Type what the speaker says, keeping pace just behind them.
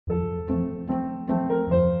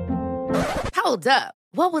Hold up.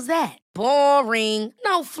 What was that? Boring.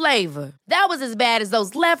 No flavor. That was as bad as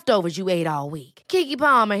those leftovers you ate all week. Keke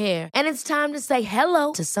Palmer here, and it's time to say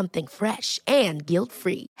hello to something fresh and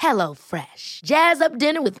guilt-free. Hello Fresh. Jazz up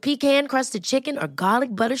dinner with pecan-crusted chicken or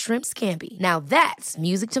garlic butter shrimp scampi. Now that's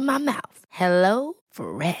music to my mouth. Hello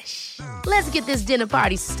Fresh. Let's get this dinner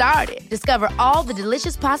party started. Discover all the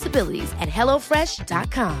delicious possibilities at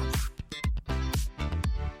hellofresh.com.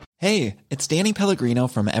 Hey, it's Danny Pellegrino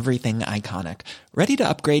from Everything Iconic. Ready to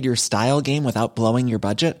upgrade your style game without blowing your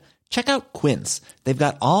budget? Check out Quince. They've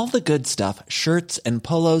got all the good stuff, shirts and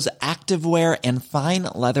polos, activewear, and fine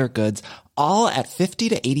leather goods, all at 50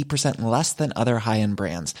 to 80% less than other high-end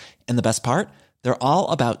brands. And the best part? They're all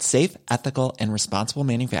about safe, ethical, and responsible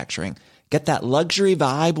manufacturing. Get that luxury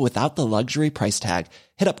vibe without the luxury price tag.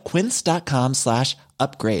 Hit up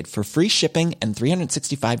quince.com/upgrade for free shipping and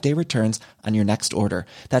 365-day returns on your next order.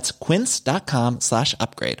 That's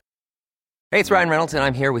quince.com/upgrade. Hey, it's Ryan Reynolds, and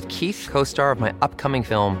I'm here with Keith, co-star of my upcoming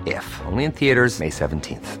film, If, only in theaters May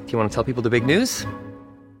 17th. Do you want to tell people the big news?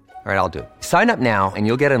 All right, I'll do it. Sign up now and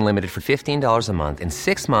you'll get unlimited for $15 a month and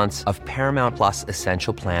 6 months of Paramount Plus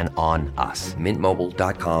Essential Plan on us.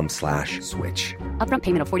 MintMobile.com/switch. Upfront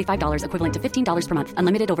payment of $45 equivalent to $15 per month.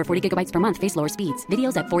 Unlimited over 40 gigabytes per month. Face lower speeds.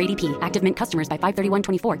 Videos at 480p. Active Mint customers by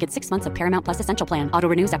 531.24 get 6 months of Paramount Plus Essential Plan. Auto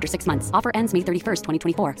renews after 6 months. Offer ends May 31st,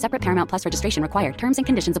 2024. Separate Paramount Plus registration required. Terms and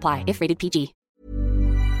conditions apply if rated PG.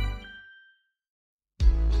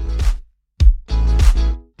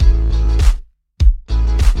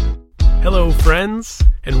 Hello, friends,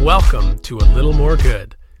 and welcome to A Little More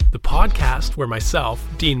Good, the podcast where myself,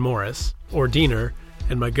 Dean Morris, or Diener,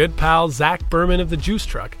 and my good pal Zach Berman of the Juice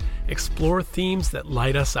Truck explore themes that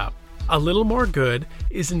light us up. A Little More Good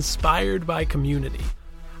is inspired by community.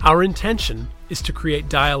 Our intention is to create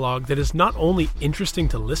dialogue that is not only interesting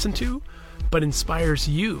to listen to, but inspires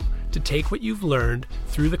you to take what you've learned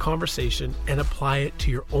through the conversation and apply it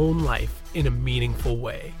to your own life in a meaningful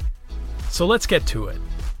way. So let's get to it.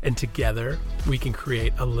 And together we can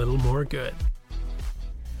create a little more good.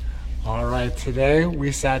 All right, today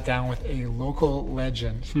we sat down with a local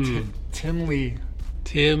legend, Tim Lee.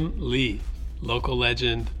 Tim Lee, local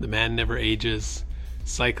legend, the man never ages,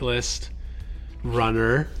 cyclist,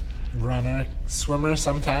 runner, Swimmer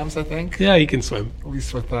sometimes, I think. Yeah, he can swim. At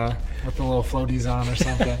least with the little floaties on or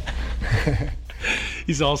something.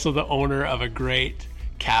 He's also the owner of a great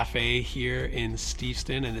cafe here in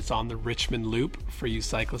Steveston, and it's on the Richmond Loop for you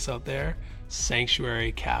cyclists out there.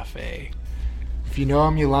 Sanctuary Cafe. If you know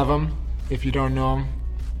him, you love him. If you don't know him,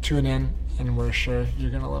 tune in, and we're sure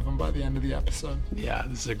you're going to love him by the end of the episode. Yeah,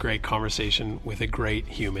 this is a great conversation with a great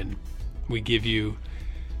human. We give you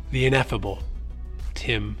the ineffable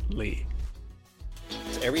Tim Lee.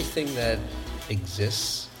 Everything that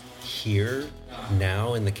exists here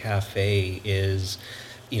now in the cafe is,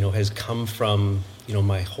 has come from,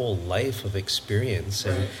 my whole life of experience.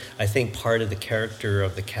 And I think part of the character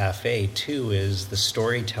of the cafe too is the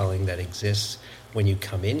storytelling that exists when you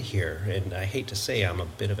come in here. And I hate to say I'm a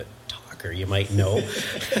bit of a talker, you might know.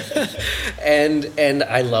 and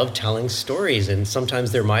I love telling stories, and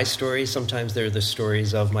sometimes they're my stories, sometimes they're the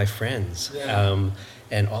stories of my friends. Yeah.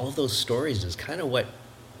 And all of those stories is kind of what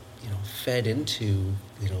fed into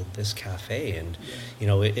this cafe, and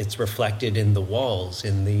it's reflected in the walls,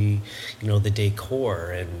 in the the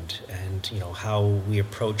decor, and how we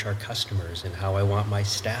approach our customers, and how I want my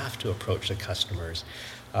staff to approach the customers.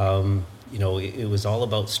 It was all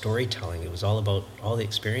about storytelling. It was all about all the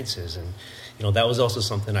experiences, and that was also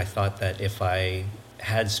something I thought that if I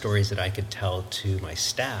had stories that I could tell to my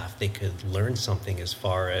staff, they could learn something as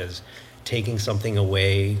far as taking something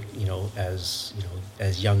away, as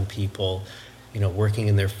young people, working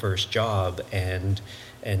in their first job, and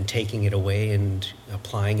taking it away and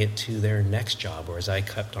applying it to their next job, or as I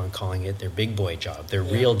kept on calling it, their big boy job, their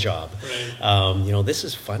real job. Right. This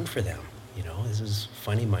is fun for them. This is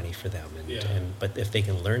funny money for them. But if they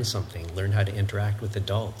can learn something, learn how to interact with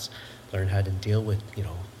adults, learn how to deal with,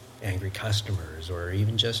 angry customers, or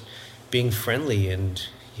even just being friendly and,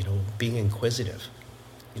 being inquisitive.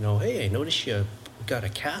 Hey, I noticed you got a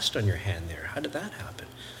cast on your hand there. How did that happen?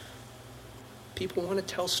 People want to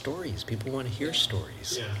tell stories. People want to hear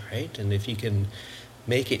stories, right? And if you can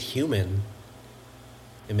make it human,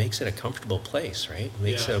 it makes it a comfortable place, right? It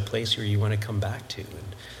makes it a place where you want to come back to.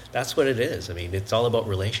 And that's what it is. I mean, it's all about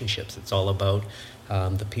relationships. It's all about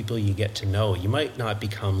the people you get to know. You might not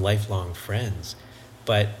become lifelong friends,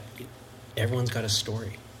 but everyone's got a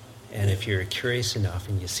story. And if you're curious enough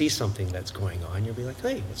and you see something that's going on, you'll be like,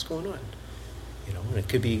 hey, what's going on? And it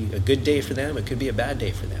could be a good day for them. It could be a bad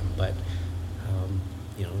day for them. But,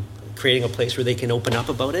 creating a place where they can open up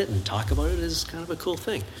about it and talk about it is kind of a cool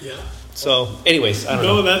thing. Yeah. So, anyways, I don't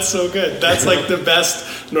know. No, that's so good. That's like the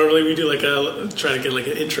best. Normally we do try to get like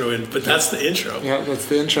an intro in, but that's the intro. Yeah, that's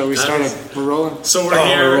the intro. We're rolling. So we're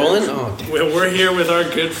here. We're rolling? Oh, damn. We're here with our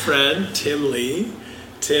good friend, Tim Lee.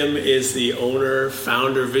 Tim is the owner,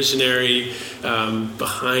 founder, visionary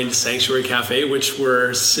behind Sanctuary Cafe, which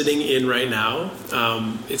we're sitting in right now.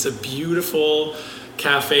 It's a beautiful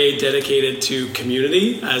cafe dedicated to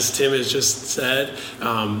community, as Tim has just said.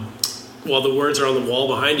 Well, the words are on the wall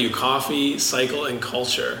behind you: coffee, cycle, and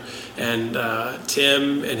culture. And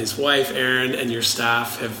Tim and his wife, Erin, and your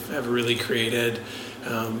staff have really created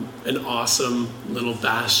an awesome little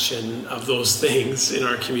bastion of those things in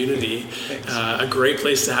our community. A great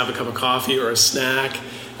place to have a cup of coffee or a snack,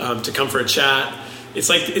 to come for a chat. It's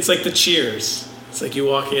like the Cheers. It's like you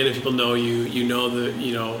walk in and people know you.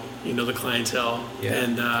 You know the clientele. Yeah.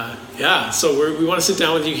 And so we want to sit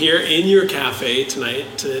down with you here in your cafe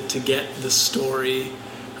tonight to get the story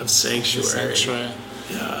of Sanctuary.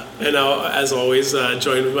 Yeah. And now, as always,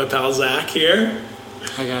 joined with my pal Zach here.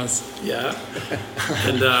 Hi guys. Yeah.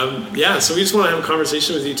 And so we just want to have a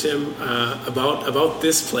conversation with you, Tim, about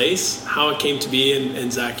this place, how it came to be,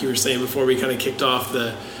 and Zach, you were saying before we kind of kicked off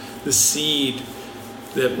the seed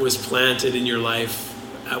that was planted in your life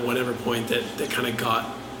at whatever point that kind of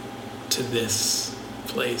got to this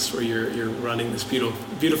place where you're running this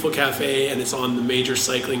beautiful cafe, and it's on the major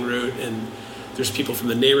cycling route, and there's people from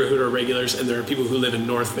the neighborhood who are regulars, and there are people who live in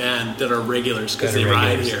North Van that are regulars because they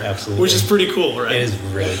ride here. Absolutely. Which is pretty cool, right? It is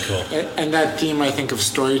really cool. And that theme, I think, of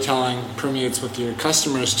storytelling permeates with your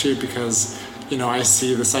customers too, because, I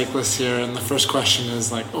see the cyclists here, and the first question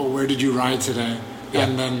is like, oh, where did you ride today? Yeah.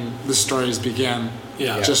 And then the stories begin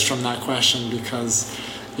just from that question, because,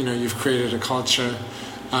 you've created a culture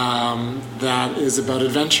that is about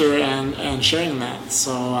adventure and sharing that.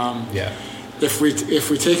 So if we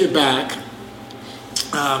take it back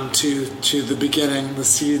to the beginning, the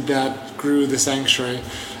seed that grew the Sanctuary,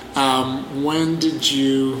 when did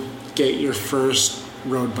you get your first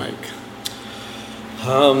road bike?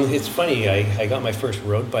 It's funny, I got my first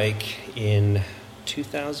road bike in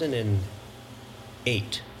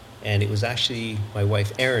 2008, and it was actually my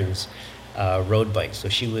wife Erin's road bike. So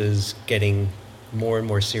she was getting more and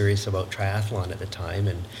more serious about triathlon at the time,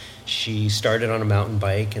 and she started on a mountain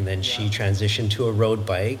bike, and then she transitioned to a road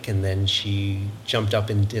bike, and then she jumped up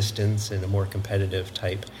in distance in a more competitive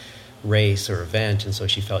type race or event, and so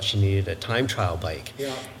she felt she needed a time trial bike.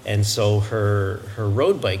 Yeah. And so her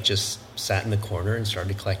road bike just sat in the corner and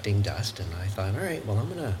started collecting dust, and I thought, all right, well, I'm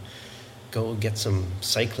going to go get some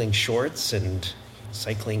cycling shorts and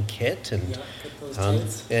cycling kit and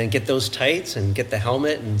get those tights and get the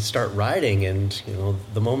helmet and start riding. And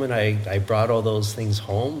the moment I brought all those things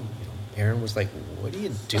home, Erin was like, what are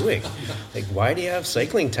you doing? Like, why do you have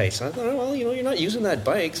cycling tights? And I thought, well, you're not using that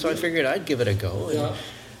bike, so I figured I'd give it a go and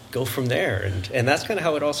go from there. And that's kind of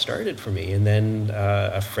how it all started for me. And then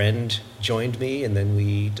a friend joined me, and then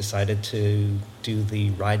we decided to do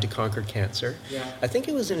the Ride to Conquer Cancer. I think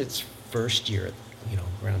it was in its first year,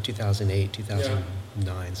 around 2008,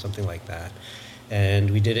 2009, something like that.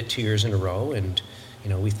 And we did it 2 years in a row, and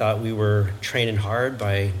we thought we were training hard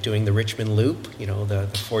by doing the Richmond Loop, the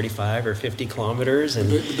 45 or 50 kilometers,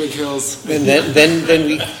 and the big hills. And then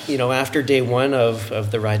we, after day one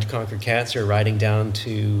of the Ride to Conquer Cancer, riding down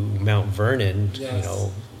to Mount Vernon,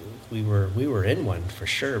 we were in one for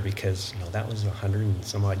sure, because that was 100 and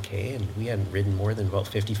some odd K, and we hadn't ridden more than about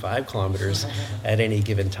 55 kilometers at any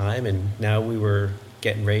given time, and now we were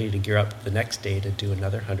getting ready to gear up the next day to do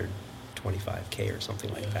another 125K or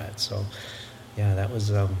something like that. So that was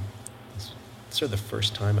sort of the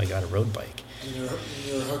first time I got a road bike. And you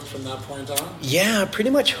were hooked from that point on? Yeah, pretty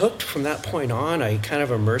much hooked from that point on. I kind of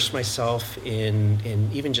immersed myself in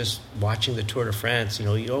even just watching the Tour de France.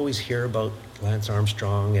 You always hear about Lance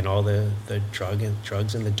Armstrong and all the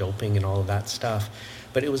drugs and the doping and all of that stuff,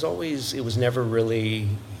 but it was never really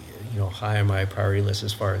high on my priority list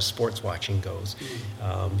as far as sports watching goes.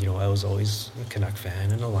 I was always a Canuck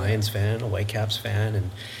fan and a Lions fan, a Whitecaps fan, and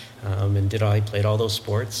I played all those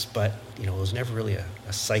sports, but I was never really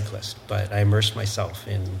a cyclist. But I immersed myself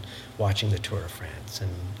in watching the Tour de France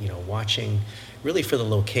and watching really for the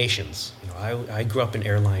locations. I grew up an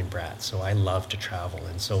airline brat, so I love to travel,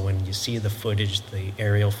 and so when you see the footage, the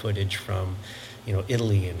aerial footage from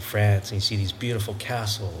Italy and France, and you see these beautiful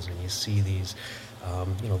castles, and you see these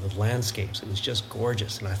the landscapes, it was just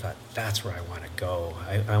gorgeous, and I thought, that's where I want to go.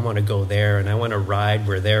 I want to go there, and I want to ride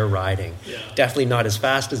where they're riding. Definitely not as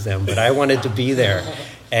fast as them, but I wanted to be there.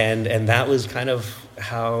 And that was kind of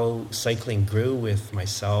how cycling grew with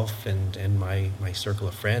myself and my circle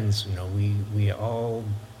of friends. You know, we all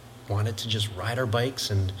wanted to just ride our bikes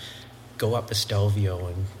and go up the Stelvio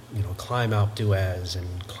and, you know, climb Alpe d'Huez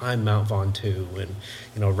and climb Mount Ventoux and,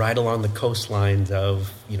 you know, ride along the coastlines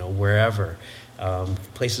of, you know, wherever,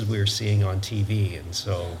 places we were seeing on TV. And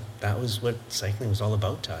so that was what cycling was all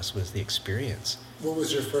about to us, was the experience. What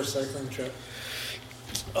was your first cycling trip?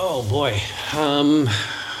 Oh boy,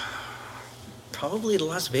 probably to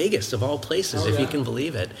Las Vegas of all places, if you can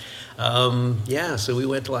believe it. So we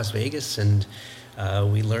went to Las Vegas and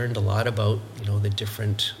we learned a lot about, you know, the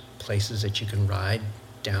different places that you can ride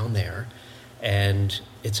down there, and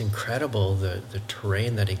it's incredible the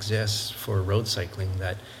terrain that exists for road cycling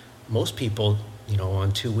that most people, you know,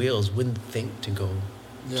 on two wheels wouldn't think to go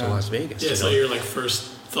to Las Vegas. Yeah, so your like first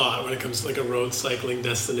thought when it comes to like a road cycling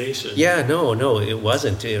destination. Yeah, no, it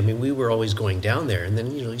wasn't. I mean, we were always going down there, and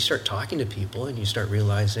then, you know, you start talking to people and you start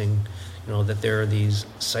realizing, you know, that there are these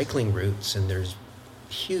cycling routes and there's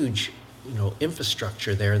huge, you know,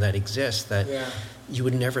 infrastructure there that exists that you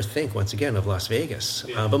would never think, once again, of Las Vegas.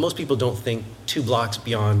 But most people don't think 2 blocks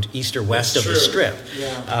beyond east or west of the Strip.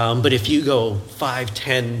 But if you go 5,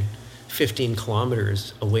 10, 15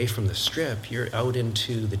 kilometers away from the Strip, you're out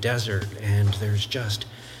into the desert, and there's just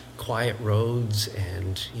quiet roads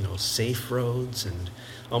and, you know, safe roads and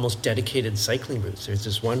almost dedicated cycling routes. There's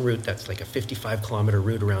this one route that's like a 55-kilometer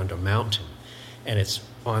route around a mountain, and it's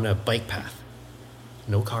on a bike path.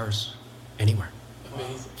 No cars anywhere.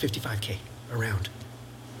 55K around.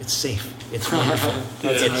 It's safe. It's wonderful.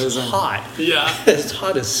 It's amazing. Hot. Yeah. It's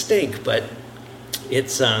hot as stink, but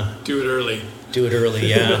it's... Do it early. Do it early,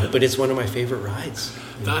 yeah. But it's one of my favorite rides.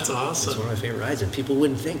 That's awesome. It's one of my favorite rides, and people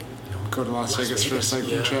wouldn't think, you know, go to Las Vegas for a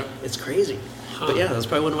cycling trip. It's crazy. But yeah, that was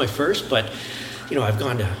probably one of my first, but, you know, I've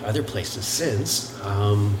gone to other places since.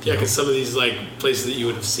 Because some of these like places that you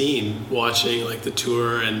would have seen watching like the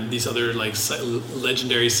Tour and these other like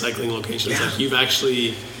legendary cycling locations, like you've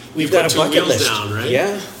actually... We've got a bucket list down, right?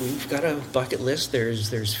 Yeah, we've got a bucket list.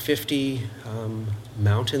 There's 50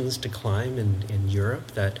 mountains to climb in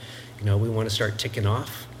Europe that, you know, we want to start ticking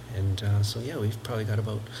off. And so we've probably got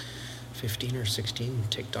about 15 or 16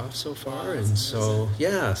 ticked off so far. And so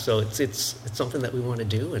so it's something that we want to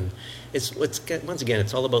do. And it's once again,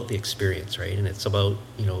 it's all about the experience, right? And it's about,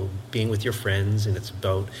 you know, being with your friends, and it's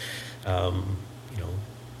about you know,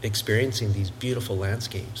 experiencing these beautiful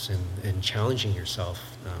landscapes and challenging yourself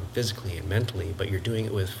physically and mentally, but you're doing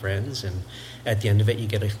it with friends, and at the end of it you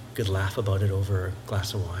get a good laugh about it over a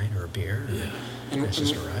glass of wine or a beer. And it's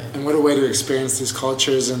just a ride. And what a way to experience these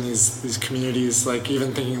cultures and these communities. Like,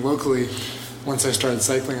 even thinking locally, once I started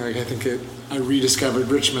cycling, like I rediscovered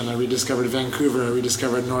Richmond, I rediscovered Vancouver, I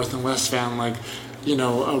rediscovered North and West Van, like, you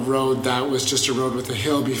know, a road that was just a road with a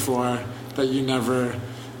hill before that you never,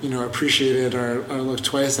 you know, appreciated or looked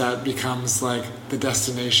twice at, becomes like the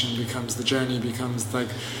destination, becomes the journey, becomes like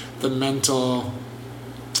the mental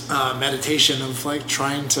meditation of like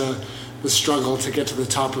trying to, the struggle to get to the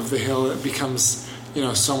top of the hill. It becomes, you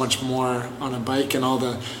know, so much more on a bike, and all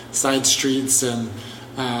the side streets and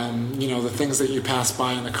you know, the things that you pass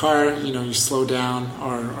by in the car. You know, you slow down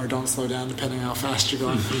or don't slow down depending on how fast you're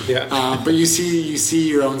going. But you see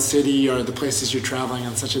your own city or the places you're traveling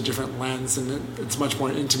on such a different lens, and it's much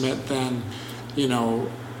more intimate than, you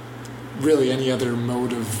know, really any other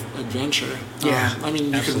mode of adventure. I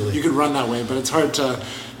mean, you could run that way, but it's hard to.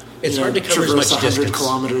 It's hard to cover as much 100 distance.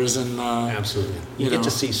 Kilometers and absolutely, you get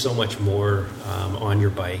to see so much more on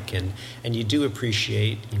your bike, and you do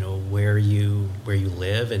appreciate, you know, where you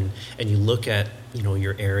live, and you look at, you know,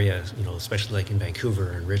 your area, you know, especially like in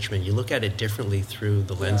Vancouver and Richmond, you look at it differently through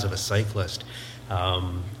the lens of a cyclist.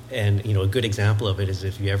 And, you know, a good example of it is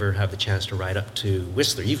if you ever have the chance to ride up to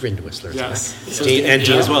Whistler. You've ridden to Whistler, yes, and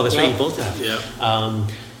Dean as well. That's right, you both have. Yeah.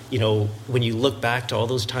 You know, when you look back to all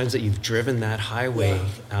those times that you've driven that highway,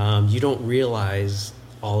 you don't realize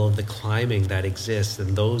all of the climbing that exists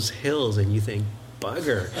in those hills, and you think,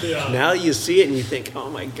 bugger. Now you see it and you think, oh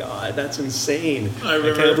my God, that's insane. I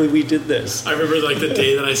can't believe we did this. I remember like the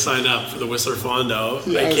day that I signed up for the Whistler Fondo.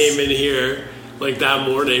 I came in here like that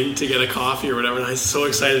morning to get a coffee or whatever, and I was so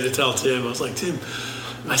excited to tell Tim. I was like, Tim,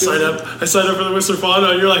 I signed up for the Whistler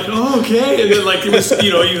Fondo, and you're like, oh, okay. And then like it was,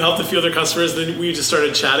 you know, you helped a few other customers, then we just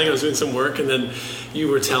started chatting. I was doing some work, and then you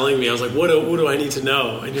were telling me, I was like, what do I need to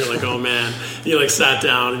know? And you're like, oh man. And you like sat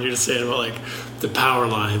down and you're just saying about like the power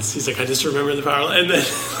lines. He's like, I just remember the power lines. And then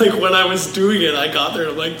like when I was doing it, I got there,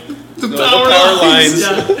 I'm like, the power lines.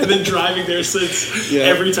 Yeah. And then driving there since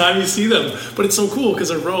every time you see them. But it's so cool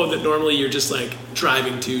because a road that normally you're just like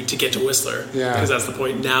driving to get to Whistler. Yeah. Because that's the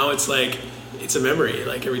point. Now it's like, it's a memory.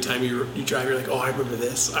 Like every time you drive, you're like, oh, I remember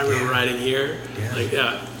this. I remember riding here.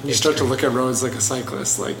 Yeah. You start to look at roads like a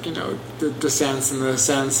cyclist, like, you know, the descents and the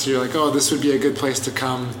ascents. You're like, oh, this would be a good place to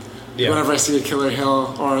come. Yeah. Whenever I see a killer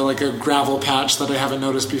hill or like a gravel patch that I haven't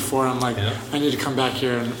noticed before, I'm like, I need to come back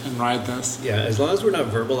here and ride this. Yeah, as long as we're not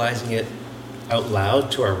verbalizing it out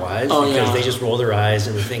loud to our wives, because they just roll their eyes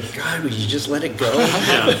and they think, God, would you just let it go?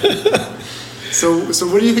 So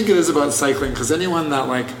what do you think it is about cycling? Because anyone that,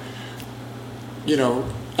 like, you know,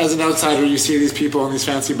 as an outsider, you see these people on these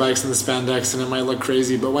fancy bikes and the spandex, and it might look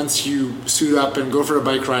crazy, but once you suit up and go for a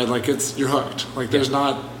bike ride, like, you're hooked. Like, there's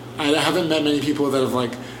not, I haven't met many people that have,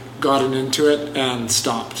 like, gotten into it and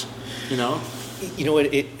stopped, you know? You know what,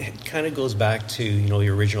 it kind of goes back to, you know,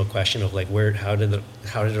 your original question of like how did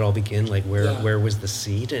it all begin, like where was the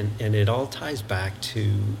seed, and it all ties back to,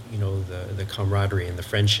 you know, the camaraderie and the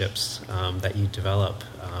friendships that you develop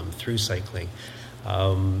through cycling.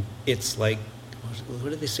 It's like, what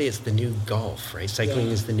do they say, it's the new golf, right? Cycling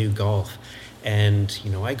is the new golf. And,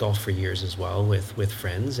 you know, I golf for years as well with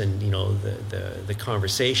friends, and, you know, the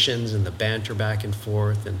conversations and the banter back and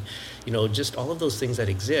forth, and, you know, just all of those things that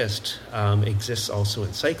exists also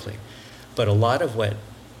in cycling. But a lot of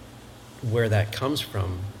where that comes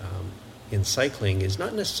from in cycling is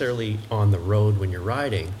not necessarily on the road when you're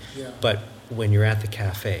riding, but when you're at the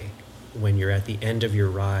cafe, when you're at the end of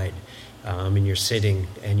your ride, and you're sitting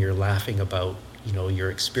and you're laughing about, you know, your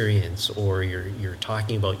experience, or you're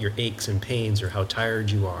talking about your aches and pains or how tired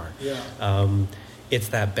you are. It's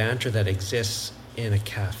that banter that exists in a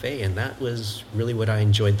cafe, and that was really what I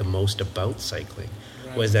enjoyed the most about cycling.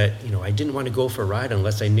 Was that, you know, I didn't want to go for a ride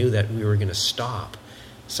unless I knew that we were going to stop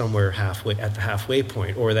somewhere halfway at the halfway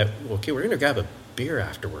point, or that, okay, we're going to grab a beer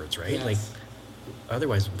afterwards, right? Like,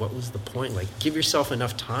 otherwise, what was the point? Like, give yourself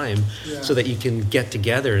enough time so that you can get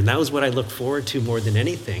together, and that was what I looked forward to more than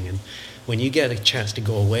anything. And when you get a chance to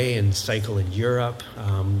go away and cycle in Europe,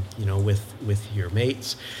 you know, with your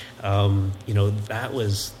mates, you know, that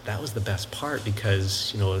was the best part,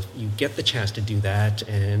 because, you know, if you get the chance to do that,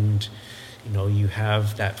 and, you know, you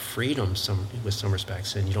have that freedom with some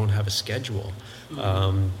respects, and you don't have a schedule.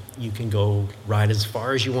 You can go ride as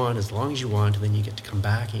far as you want, as long as you want, and then you get to come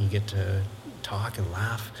back and you get to talk and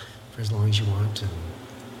laugh for as long as you want. And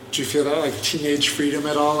do you feel that, like, teenage freedom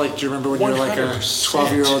at all? Like, do you remember when you're like a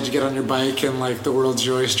 12-year-old, you get on your bike and, like, the world's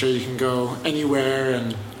your oyster, you can go anywhere,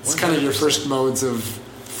 and it's 100%. Kind of your first modes of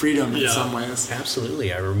freedom in some ways.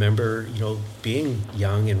 Absolutely. I remember, you know, being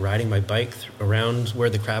young and riding my bike around where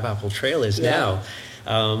the Crabapple Trail is now,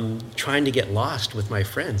 trying to get lost with my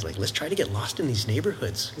friends. Like, let's try to get lost in these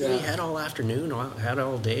neighborhoods. We had all afternoon, had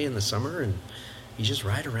all day in the summer, and you just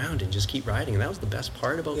ride around and just keep riding. And that was the best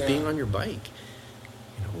part about being on your bike.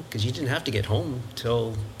 Because you didn't have to get home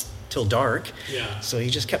till dark, so you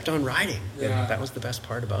just kept on riding. And that was the best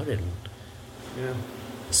part about it. And,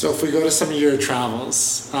 so if we go to some of your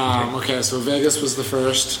travels, okay, so Vegas was the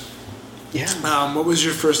first. What was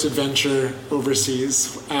your first adventure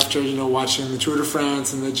overseas after, you know, watching the Tour de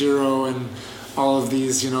France and the Giro and all of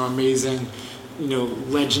these, you know, amazing, you know,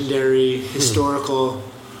 legendary historical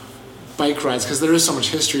bike rides? Because there is so much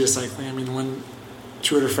history of cycling. I mean, when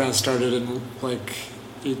Tour de France started in, like,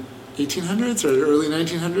 1800s or early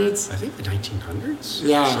 1900s? I think the 1900s.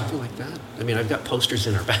 Yeah. Something like that. I mean, I've got posters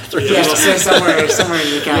in our bathroom. Somewhere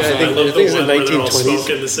in your cafe. I love the one where they're all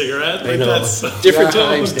smoking the cigarette. I know. That's different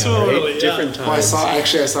times now, totally, right? Different times. Well, I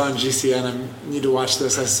saw on GCN, I need to watch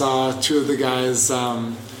this, I saw two of the guys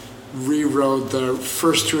re-rode the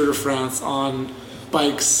first Tour de France on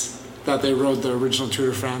bikes that they rode the original Tour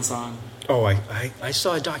de France on. Oh, I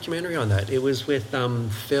saw a documentary on that. It was with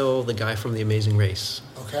Phil, the guy from The Amazing Race.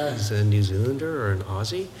 Okay. He's a New Zealander or an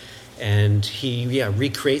Aussie. And he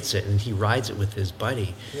recreates it, and he rides it with his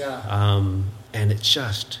buddy. And it's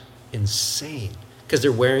just insane. Because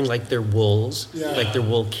they're wearing, like, their wools, like their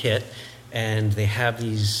wool kit. And they have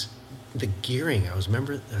the gearing. I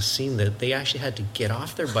remember a scene that they actually had to get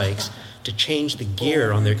off their bikes to change the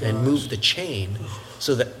gear on their and move the chain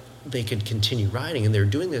so that they could continue riding. And they're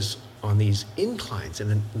doing this on these inclines,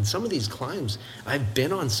 and in some of these climbs, I've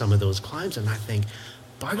been on some of those climbs, and I think,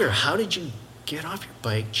 bugger, how did you get off your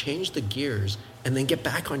bike, change the gears, and then get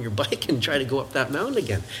back on your bike and try to go up that mountain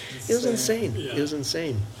again? It was insane. It was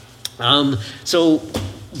insane. So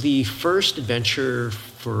the first adventure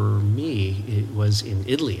for me, it was in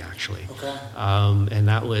Italy, actually. Okay. And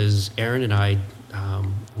that was, Aaron and I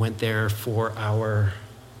went there for our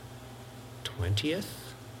 20th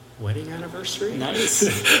wedding anniversary. Nice.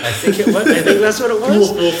 I think it was. I think that's what it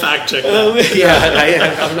was. We'll fact check that.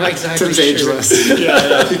 Yeah, I'm not exactly Tim's sure. ageless.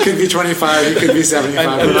 Yeah. He could be 25. He could be 75.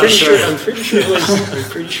 I'm pretty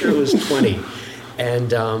sure it was 20.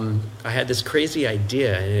 And I had this crazy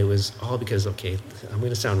idea, and it was all because, okay, I'm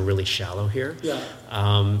going to sound really shallow here. Yeah.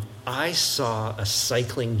 I saw a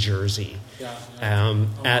cycling jersey Yeah.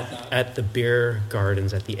 at the beer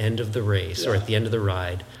gardens at the end of the race or at the end of the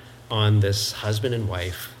ride on this husband and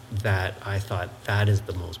wife that I thought, that is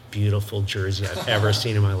the most beautiful jersey I've ever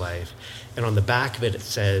seen in my life. And on the back of it, it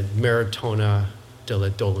said Maratona delle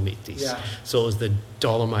Dolomites. Yeah. So it was the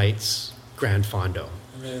Dolomites Gran Fondo.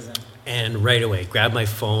 Amazing. And right away, grabbed my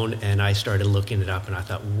phone and I started looking it up, and I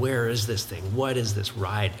thought, where is this thing? What is this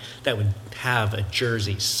ride that would have a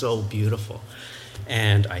jersey so beautiful?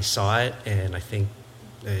 And I saw it, and I think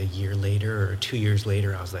a year later or 2 years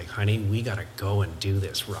later, I was like, honey, we got to go and do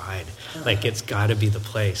this ride. Like, it's got to be the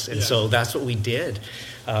place. And so that's what we did.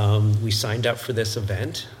 We signed up for this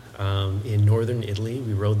event in northern Italy.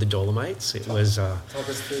 We rode the Dolomites. It was... Talk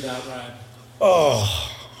us through that ride.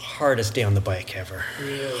 Hardest day on the bike ever.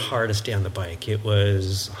 Really? Hardest day on the bike. It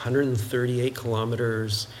was 138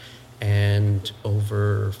 kilometers and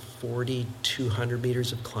over 4,200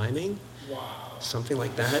 meters of climbing. Wow. Something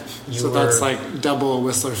like that. So that's like double a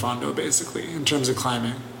Whistler Fondo, basically, in terms of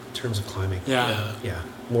climbing. In terms of climbing. Yeah. Yeah.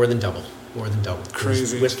 More than double.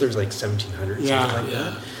 Crazy. Whistler's like 1,700. Yeah. Something like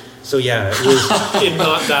that. So yeah, it was In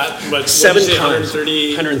not that much. 7 times. 130.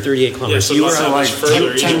 138 kilometers. Yeah, so you were that's So like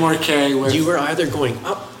further 10 more K with... You were either going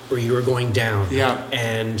up or you were going down. Yeah.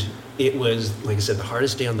 And it was, like I said, the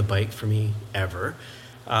hardest day on the bike for me ever.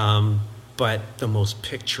 But the most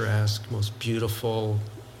picturesque, most beautiful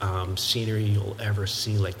scenery you'll ever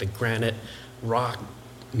see, like the granite rock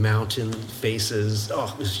mountain faces.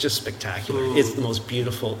 Oh, it was just spectacular. It's the most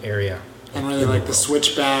beautiful area. And really like the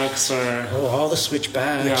switchbacks or... Oh, all the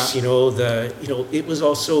switchbacks, Yeah. It was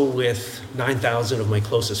also with 9,000 of my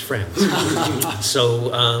closest friends.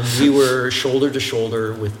 So we were shoulder to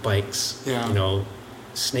shoulder with bikes, Yeah.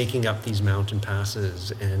 snaking up these mountain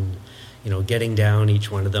passes and, getting down each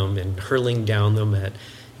one of them and hurling down them at,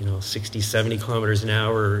 60, 70 kilometers an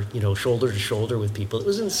hour, shoulder to shoulder with people. It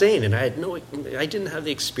was insane. And I didn't have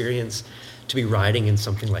the experience to be riding in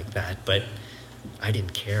something like that, but I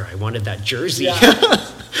didn't care. I wanted that jersey. Yeah.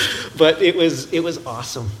 But it was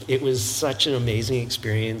awesome. It was such an amazing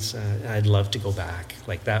experience. I'd love to go back.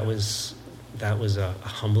 Like that was a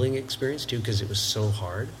humbling experience too, because it was so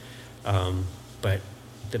hard. But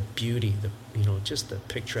the beauty, just the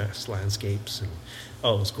picturesque landscapes, and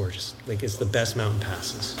it was gorgeous. Like it's the best mountain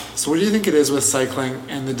passes. So what do you think it is with cycling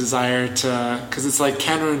and the desire to, because it's like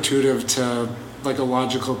counterintuitive to like a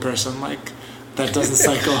logical person, like that doesn't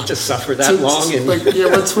cycle to suffer that long, and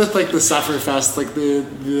what's with like the sufferfest, like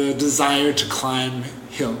the desire to climb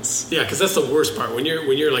hills? Yeah, because that's the worst part. When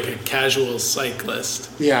you're like a casual cyclist,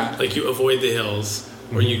 like you avoid the hills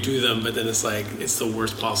or you do them, but then it's like it's the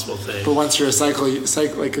worst possible thing. But once you're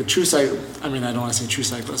like a true cycle, I mean, I don't want to say true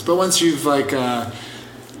cyclist, but once you've like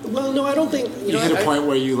well, no, I don't think you hit a point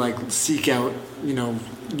where you like seek out, you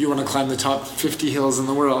want to climb the top 50 hills in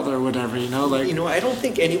the world or whatever, I don't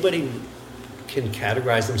think anybody can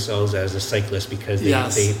categorize themselves as a cyclist because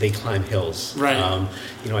they climb hills. Right.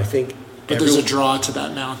 I think... But there's a draw to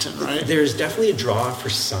that mountain, right? There's definitely a draw for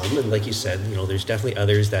some, and like you said, there's definitely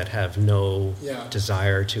others that have no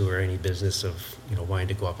desire to or any business of, wanting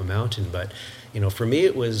to go up a mountain. But, for me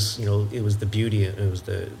it was the beauty, it was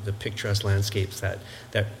the picturesque landscapes that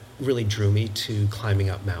really drew me to climbing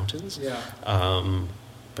up mountains. Yeah.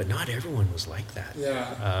 But not everyone was like that.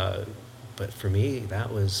 Yeah. But for me,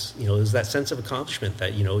 that was, it was that sense of accomplishment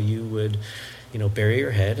that, you would, bury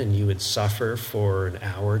your head and you would suffer for an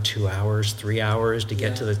hour, 2 hours, 3 hours to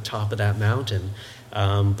get to the top of that mountain.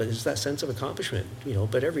 But it's that sense of accomplishment,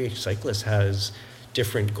 but every cyclist has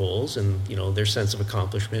different goals, and, their sense of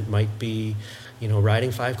accomplishment might be, riding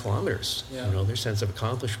 5 kilometers. Yeah. Their sense of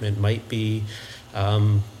accomplishment might be,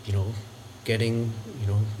 getting,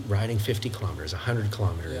 riding 50 kilometers, 100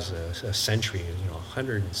 kilometers, a century,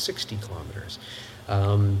 160 kilometers.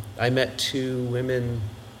 I met 2 women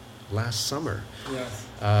last summer.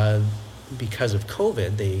 Because of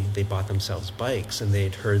COVID, they bought themselves bikes, and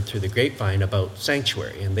they'd heard through the grapevine about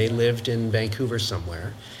Sanctuary, and they lived in Vancouver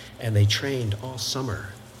somewhere, and they trained all summer,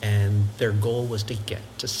 and their goal was to get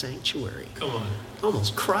to Sanctuary. Come on. I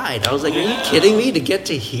almost cried. I was like, are you kidding me, to get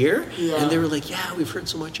to here? Yeah. And they were like, yeah, we've heard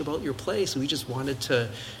so much about your place. We just wanted to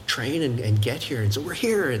train and get here. And so we're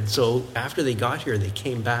here. And so after they got here, they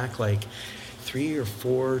came back like, 3 or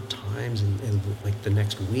 4 times in like the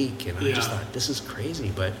next week, and I just thought, this is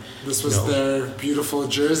crazy. But this was their beautiful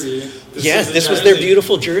jersey. This was their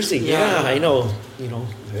beautiful jersey. Yeah, I know.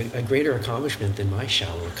 A greater accomplishment than my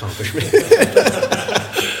shallow accomplishment.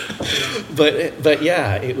 But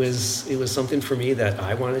yeah, it was something for me that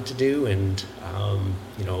I wanted to do, and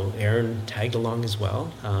Aaron tagged along as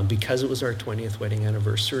well. Because it was our 20th wedding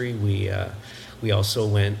anniversary, we also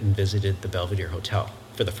went and visited the Belvedere Hotel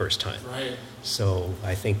for the first time. Right. So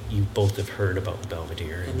I think you both have heard about the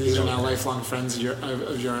Belvedere. And these are now lifelong friends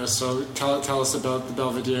of yours. So tell us about the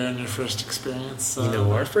Belvedere and your first experience.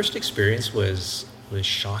 Our first experience was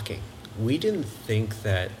shocking. We didn't think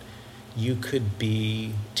that you could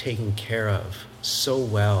be taken care of so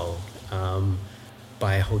well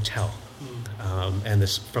by a hotel. And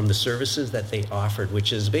from the services that they offered,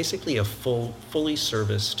 which is basically a fully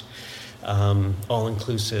serviced,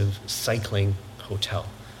 all-inclusive cycling hotel.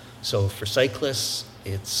 So for cyclists,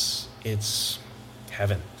 it's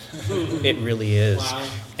heaven. It really is. Wow.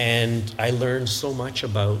 And I learned so much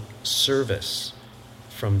about service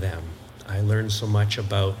from them. I learned so much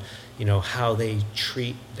about how they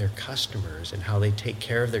treat their customers and how they take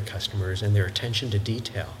care of their customers and their attention to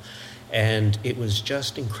detail. And it was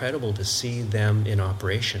just incredible to see them in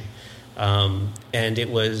operation. And it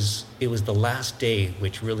was the last day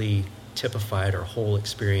which really typified our whole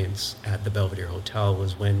experience at the Belvedere Hotel,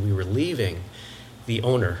 was when we were leaving. The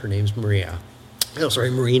owner, her name's Marina.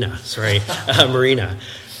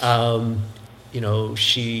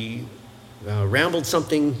 She rambled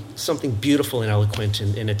something beautiful and eloquent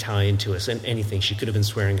in Italian to us, and anything. She could have been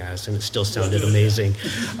swearing at us, and it still sounded amazing.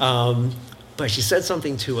 But she said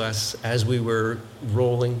something to us as we were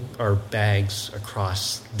rolling our bags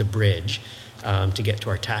across the bridge to get to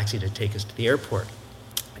our taxi to take us to the airport.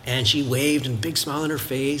 And she waved, and a big smile on her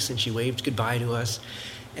face, and she waved goodbye to us.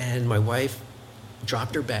 And my wife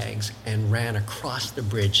dropped her bags and ran across the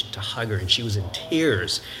bridge to hug her, and she was in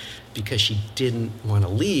tears because she didn't want to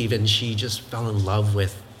leave, and she just fell in love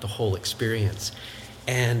with the whole experience.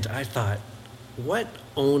 And I thought, what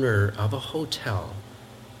owner of a hotel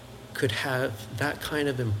could have that kind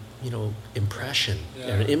of impression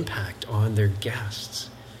and impact on their guests?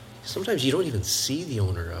 Sometimes you don't even see the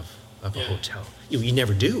owner of a hotel. You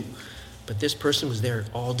never do. But this person was there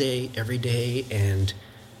all day, every day, and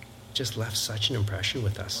just left such an impression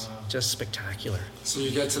with us. Wow. Just spectacular. So you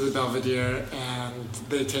get to the Belvedere, and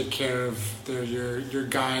they take care of your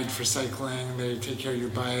guide for cycling. They take care of your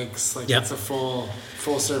bikes. It's a full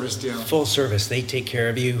service deal. Full service. They take care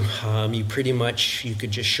of you. You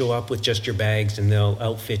could just show up with just your bags, and they'll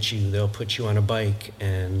outfit you. They'll put you on a bike,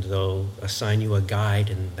 and they'll assign you a guide,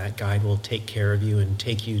 and that guide will take care of you and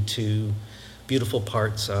take you to beautiful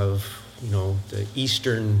parts of the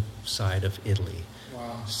eastern side of Italy.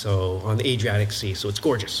 Wow. So on the Adriatic Sea, so it's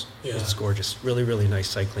gorgeous. Yeah. It's gorgeous. Really, really nice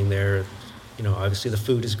cycling there. Obviously the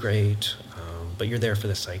food is great, but you're there for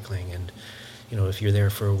the cycling. And, if you're there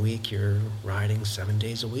for a week, you're riding 7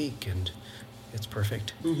 days a week, and it's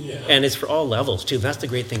perfect. Yeah. And it's for all levels too. That's the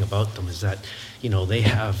great thing about them, is that, they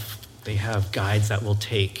have guides that will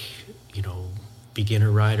take,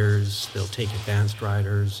 beginner riders. They'll take advanced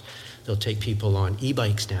riders. They'll take people on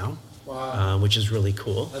e-bikes now. Wow. Which is really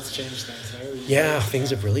cool. That's changed things, right? Yeah, things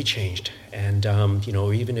have really changed. And,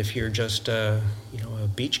 even if you're just, a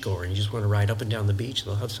beach goer and you just want to ride up and down the beach,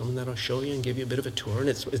 they'll have someone that'll show you and give you a bit of a tour. And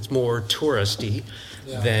it's more touristy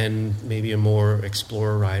than maybe a more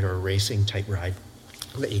explorer ride or a racing type ride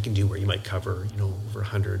that you can do, where you might cover, over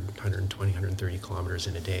 100, 120, 130 kilometers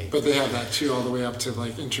in a day. But they have that too, all the way up to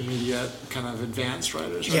intermediate kind of advanced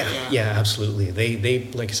riders, right? Yeah, absolutely.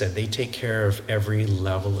 They like I said, they take care of every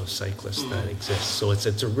level of cyclist that exists. So it's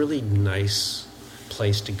a really nice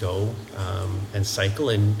place to go and cycle.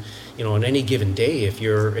 And on any given day, if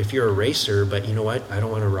you're a racer, but you know what, I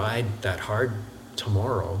don't want to ride that hard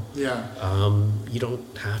tomorrow. Yeah. You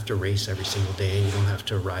don't have to race every single day. You don't have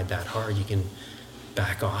to ride that hard. You can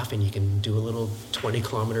back off and you can do a little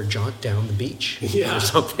 20-kilometer jaunt down the beach or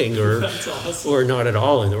something, or That's awesome. Or not at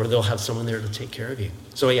all, or they'll have someone there to take care of you.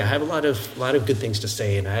 So I have a lot of good things to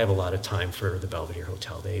say, and I have a lot of time for the Belvedere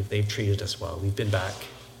Hotel. They've treated us well. We've been back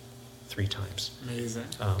 3 times. Amazing.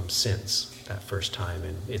 Since that first time,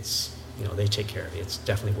 and it's they take care of you. It's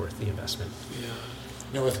definitely worth the investment.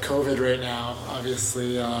 Yeah. With COVID right now,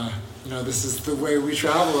 obviously, this is the way we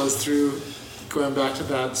travel, is through going back to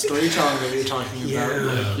that storytelling that you're talking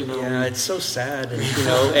about. Yeah, it's so sad, and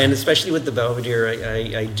and especially with the Belvedere,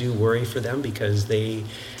 I do worry for them, because they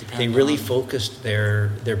really focused their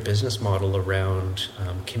business model around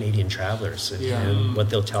Canadian travelers, and what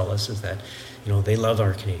they'll tell us is that they love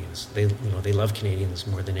our Canadians. They love Canadians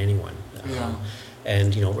more than anyone.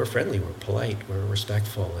 And we're friendly, we're polite, we're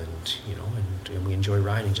respectful, and we enjoy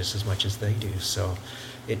riding just as much as they do. So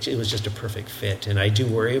it was just a perfect fit. And I do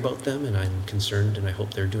worry about them, and I'm concerned, and I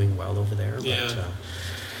hope they're doing well over there. Yeah. But,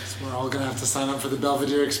 so we're all going to have to sign up for the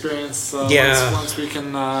Belvedere experience once we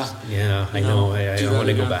can. I know. I want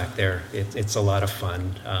to go back there. It's a lot of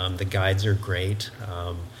fun. The guides are great,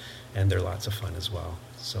 and they're lots of fun as well.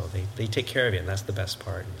 So they take care of you, and that's the best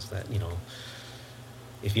part. Is that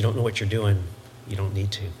if you don't know what you're doing, you don't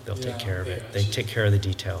need to. They'll take care of it. They take care of the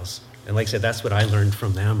details. And like I said, that's what I learned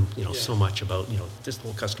from them, so much about, just the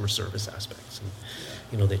whole customer service aspects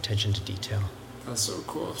and, the attention to detail. That's so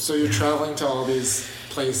cool. So you're traveling to all these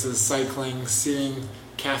places, cycling, seeing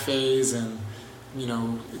cafes and,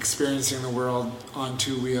 experiencing the world on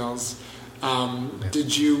two wheels.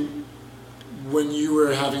 Did you, when you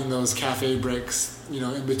were having those cafe breaks,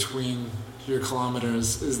 in between your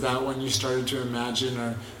kilometers, is that when you started to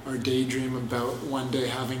imagine or daydream about one day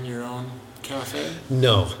having your own cafe?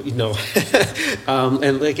 No.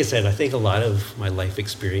 And like I said, I think a lot of my life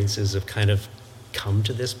experiences have kind of come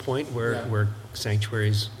to this point where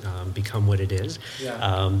Sanctuaries become what it is.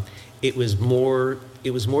 It was more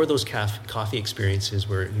those coffee experiences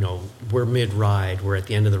where we're mid-ride, we're at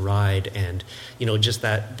the end of the ride, and just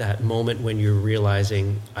that moment when you're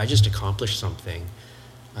realizing I just accomplished something.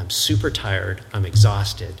 I'm super tired, I'm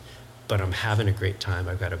exhausted, but I'm having a great time.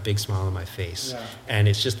 I've got a big smile on my face. And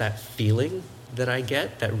it's just that feeling that I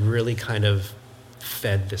get that really kind of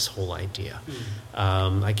fed this whole idea.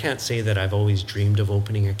 I can't say that I've always dreamed of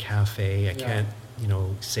opening a cafe. I can't,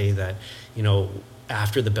 say that,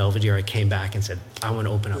 after the Belvedere, I came back and said, I want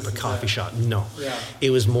to open up a coffee shop. No.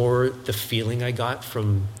 It was more the feeling I got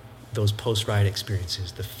from those post-ride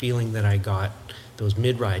experiences, the feeling that I got, those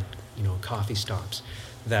mid-ride, coffee stops,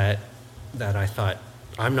 that I thought,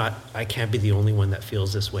 I can't be the only one that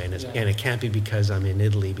feels this way, and it can't be because I'm in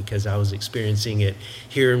Italy, because I was experiencing it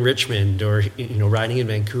here in Richmond, or riding in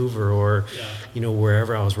Vancouver, or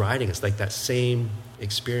wherever I was riding. It's like that same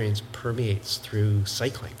experience permeates through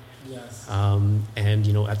cycling. And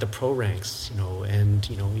at the pro ranks,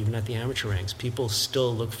 and even at the amateur ranks, people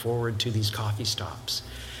still look forward to these coffee stops,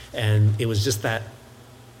 and it was just that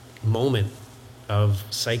moment of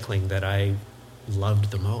cycling that I loved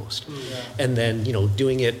the most. And then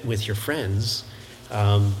doing it with your friends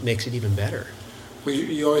makes it even better. Well,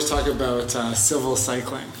 you always talk about civil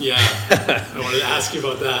cycling. I wanted to ask you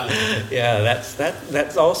about that.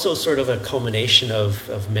 That's also sort of a culmination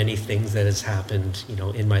of many things that has happened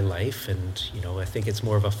in my life, and I think it's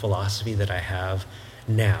more of a philosophy that I have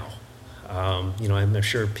now. I'm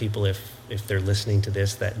sure people, if they're listening to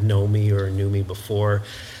this, that know me or knew me before,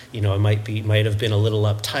 I might have been a little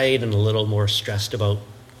uptight and a little more stressed about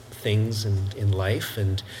things in life,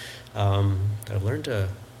 and I've learned to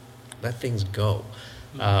let things go.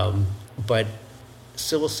 But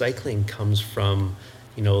civil cycling comes from,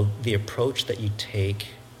 the approach that you take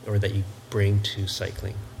or that you bring to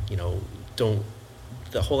cycling.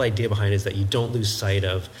 The whole idea behind it is that you don't lose sight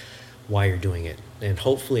of why you're doing it. And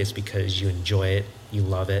hopefully it's because you enjoy it, you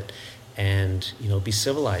love it, and, be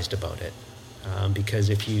civilized about it. Because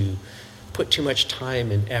if you put too much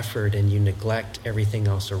time and effort and you neglect everything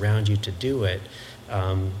else around you to do it,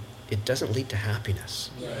 it doesn't lead to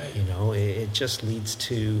happiness. It just leads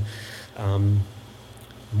to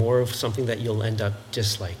more of something that you'll end up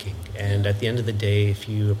disliking. And at the end of the day, if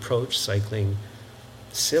you approach cycling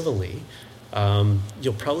civilly,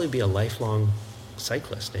 you'll probably be a lifelong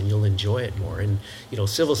cyclist and you'll enjoy it more. And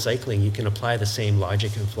civil cycling, you can apply the same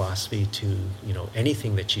logic and philosophy to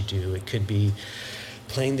anything that you do. It could be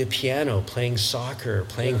playing the piano, playing soccer,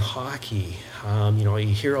 playing hockey. You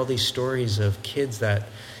hear all these stories of kids that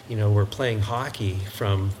were playing hockey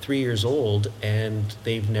from 3 years old and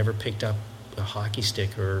they've never picked up a hockey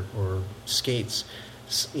stick or skates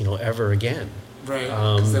ever again. Right,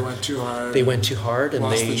 because they went too hard. They went too hard and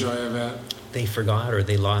lost the joy of it. They forgot, or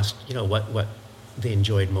they lost what they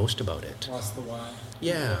enjoyed most about it. Lost the why.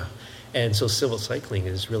 Yeah. And so civil cycling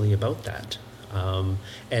is really about that.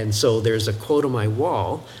 And so there's a quote on my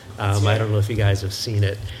wall. I don't know if you guys have seen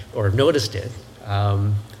it or noticed it,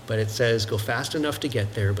 but it says, "Go fast enough to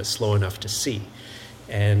get there, but slow enough to see."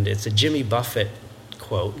 And it's a Jimmy Buffett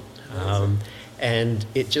quote. And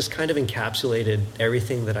it just kind of encapsulated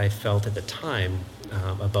everything that I felt at the time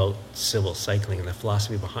about civil cycling. And the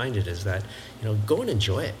philosophy behind it is that, go and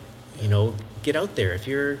enjoy it. Get out there. If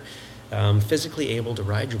you're physically able to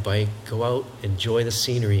ride your bike, go out, enjoy the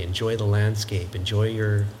scenery, enjoy the landscape, enjoy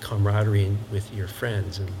your camaraderie with your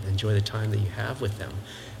friends, and enjoy the time that you have with them.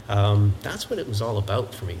 That's what it was all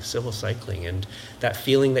about for me, civil cycling, and that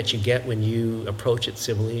feeling that you get when you approach it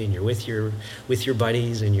civilly and you're with your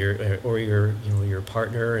buddies and your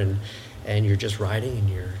partner, and you're just riding and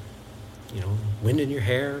you're wind in your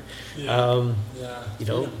hair,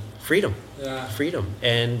 freedom. Yeah. Freedom.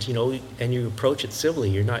 And you approach it civilly.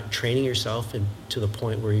 You're not training yourself to the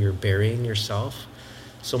point where you're burying yourself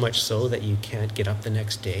so much so that you can't get up the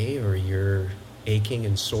next day, or you're aching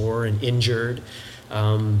and sore and injured.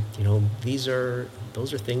 Those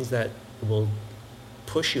are things that will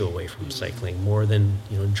push you away from cycling more than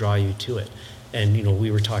draw you to it. And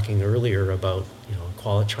we were talking earlier about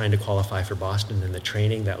trying to qualify for Boston and the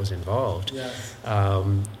training that was involved. Yes.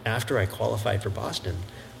 After I qualified for Boston,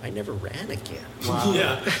 I never ran again. Wow.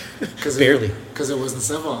 Yeah. Barely. Because it wasn't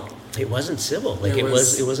civil. It wasn't civil. Like it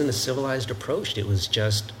wasn't a civilized approach. It was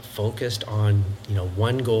just focused on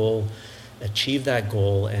one goal, achieve that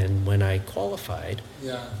goal. And when I qualified,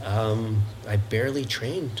 I barely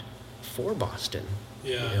trained for Boston.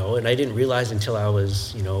 Yeah. And I didn't realize until I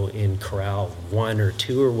was in Corral 1 or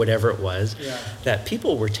 2 or whatever it was, that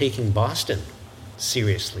people were taking Boston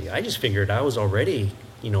seriously. I just figured I was already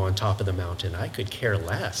on top of the mountain. I could care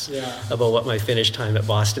less about what my finish time at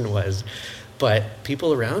Boston was. But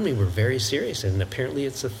people around me were very serious, and apparently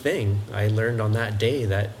it's a thing. I learned on that day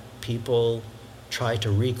that people try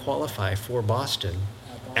to re-qualify for Boston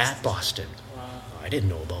at Boston. Wow. I didn't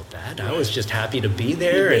know about that. I was just happy to be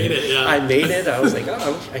there, and I made it. I was like,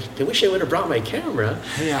 I wish I would have brought my camera,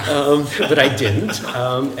 but I didn't.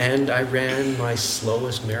 And I ran my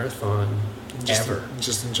slowest marathon ever.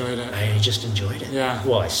 Just enjoyed it. I just enjoyed it. Yeah.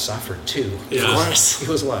 Well, I suffered too. Yeah. Of course. It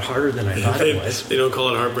was a lot harder than I thought it was. They don't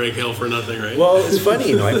call it Heartbreak Hill for nothing, right? Well, it's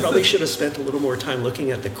funny, I probably should have spent a little more time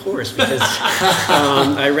looking at the course, because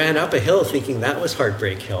I ran up a hill thinking that was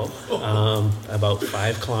Heartbreak Hill, about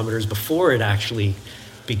 5 kilometers before it actually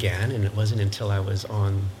began, and it wasn't until I was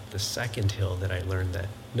on the second hill that I learned that,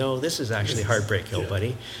 no, this is actually Heartbreak Hill,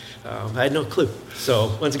 buddy. I had no clue.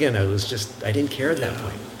 So once again, I didn't care at that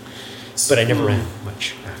point. But I never ran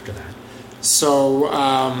much after that. So,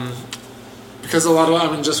 because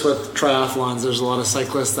just with triathlons, there's a lot of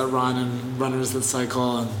cyclists that run and runners that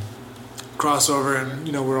cycle and crossover, and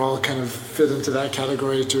we're all kind of fit into that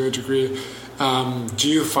category to a degree. Do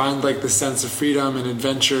you find like the sense of freedom and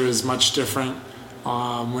adventure is much different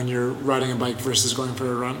when you're riding a bike versus going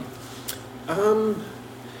for a run?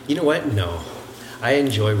 You know what? No. I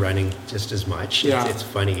enjoy running just as much. Yeah. It's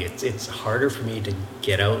funny. It's harder for me to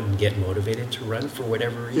get out and get motivated to run for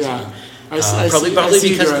whatever reason. Yeah. Probably because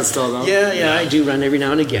you run still, though. Yeah, I do run every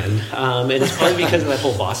now and again. And it's probably because of that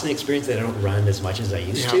whole Boston experience that I don't run as much as I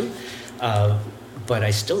used to. But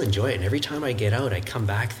I still enjoy it. And every time I get out, I come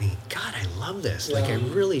back thinking, God, I love this. Yeah. Like, I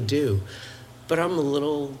really do. But I'm a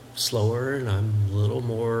little slower and I'm a little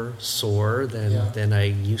more sore than I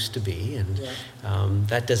used to be. And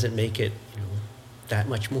that doesn't make it that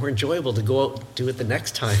much more enjoyable to go out and do it the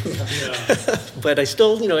next time. But I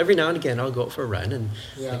still, every now and again, I'll go out for a run. And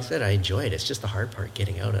like I said, I enjoy it. It's just the hard part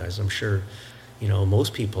getting out, as I'm sure,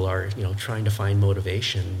 most people are, trying to find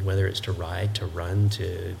motivation, whether it's to ride, to run,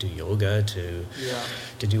 to do yoga, to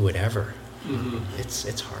do whatever. Mm-hmm.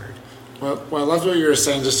 It's hard. Well, I loved what you were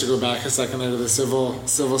saying, just to go back a second there to the civil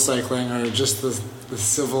cycling, or just the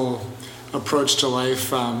civil approach to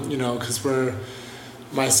life, because we're,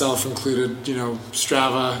 myself included,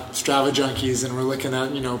 Strava junkies, and we're looking at,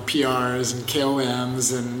 PRs and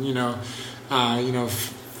KOMs and,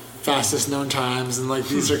 fastest known times, and like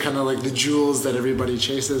these are kind of like the jewels that everybody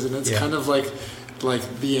chases, and it's kind of like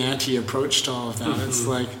the anti-approach to all of that. Mm-hmm. It's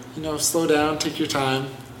like, slow down, take your time.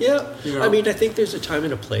 Yeah, I mean, I think there's a time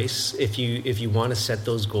and a place if you want to set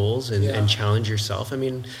those goals and challenge yourself. I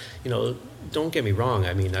mean, don't get me wrong.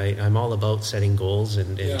 I mean, I'm all about setting goals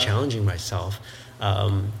and challenging myself.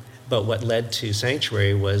 But what led to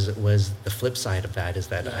Sanctuary was the flip side of that, is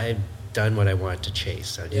that I'd done what I wanted to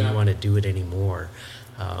chase. I didn't want to do it anymore.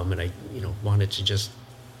 And I, wanted to just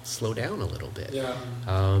slow down a little bit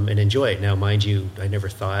and enjoy it. Now, mind you, I never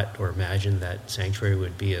thought or imagined that Sanctuary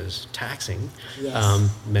would be as taxing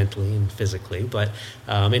mentally and physically, but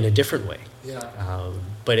in a different way.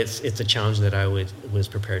 But it's a challenge that I was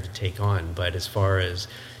prepared to take on. But as far as,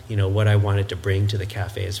 what I wanted to bring to the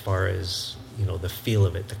cafe, as far as, the feel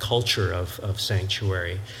of it, the culture of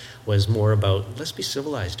Sanctuary, was more about, let's be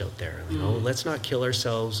civilized out there. Let's not kill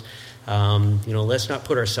ourselves. Let's not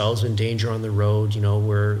put ourselves in danger on the road.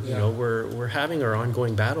 We're having our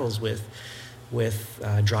ongoing battles with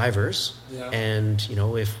drivers, and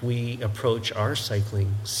if we approach our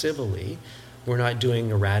cycling civilly, we're not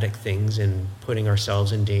doing erratic things and putting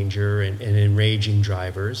ourselves in danger and enraging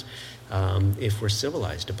drivers. if we're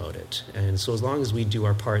civilized about it. And so as long as we do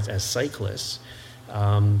our part as cyclists,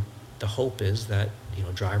 the hope is that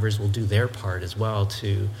drivers will do their part as well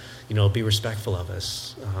to be respectful of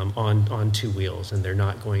us on two wheels, and they're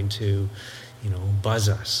not going to buzz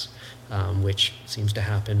us, which seems to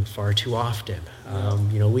happen far too often.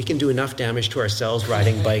 We can do enough damage to ourselves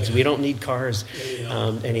riding bikes. We don't need cars,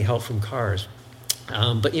 any help from cars.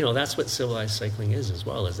 But that's what civilized cycling is as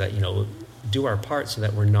well, is that do our part so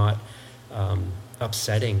that we're not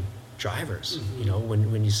upsetting drivers.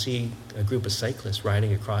 When you see a group of cyclists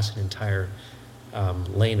riding across an entire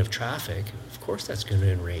lane of traffic, of course that's going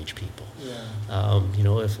to enrage people.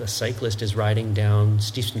 If a cyclist is riding down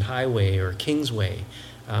Steveston Highway or Kingsway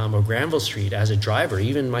or Granville Street as a driver,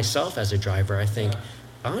 even myself as a driver, I think,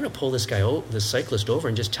 I'm going to pull this cyclist over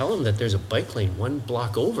and just tell him that there's a bike lane one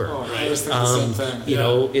block over. I was thinking the same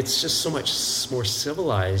thing. It's just so much more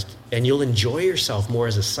civilized, and you'll enjoy yourself more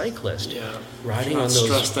as a cyclist. Riding on those.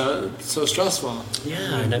 Stressed out, so stressful.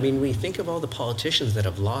 And I mean, when you think of all the politicians that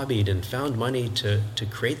have lobbied and found money to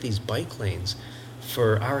create these bike lanes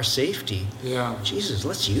for our safety. Jesus,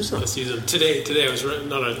 let's use them. Let's use them. Today I was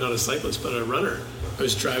not a cyclist, but a runner. I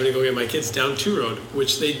was driving to go get my kids down 2 Road,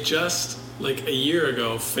 which they just, like a year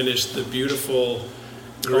ago, finished the beautiful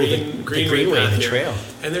Greenway the trail.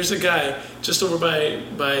 And there's a guy just over by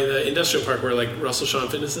the industrial park where like Russell Shawn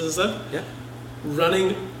Fitness is and stuff,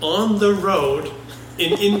 running on the road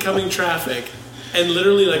in incoming traffic, and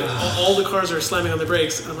literally like all the cars are slamming on the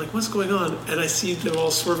brakes. I'm like, what's going on? And I see them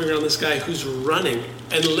all swerving around this guy who's running,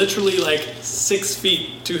 and literally like 6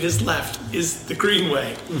 feet to his left is the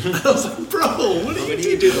Greenway. And I was like, bro, what are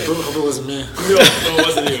you doing? I hope it wasn't me. No, it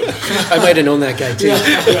wasn't you. I might have known that guy too.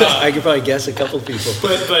 I could probably guess a couple people.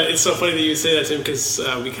 But it's so funny that you say that, Tim, because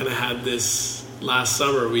we kind of had this last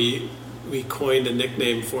summer. We coined a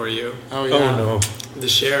nickname for you. Oh yeah. Oh no. The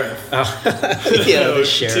Sheriff. The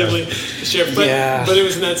Sheriff. The Sheriff. But it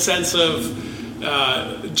was in that sense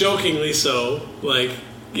of jokingly so, like,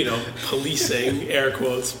 policing, air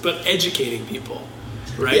quotes, but educating people.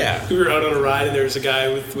 Right? Yeah. We were out on a ride, and there was a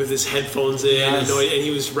guy with his headphones in, and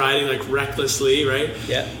he was riding like recklessly, right?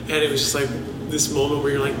 Yeah. And it was just like this moment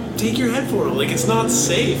where you're like, take your headphone off. Like, it's not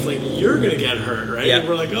safe. Like, you're going to get hurt, right? Yeah. And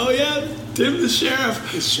we're like, oh yeah, Tim the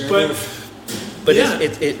Sheriff. The Sheriff. But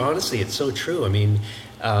it honestly, it's so true. I mean,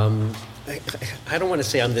 I don't want to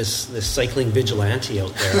say I'm this cycling vigilante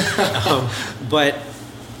out there, but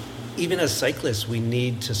even as cyclists, we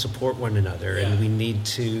need to support one another, and we need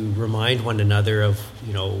to remind one another of,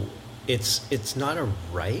 it's not a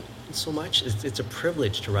right so much. It's a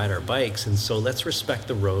privilege to ride our bikes, and so let's respect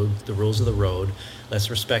the road, the rules of the road. Let's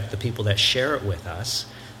respect the people that share it with us.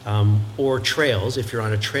 Or trails, if you're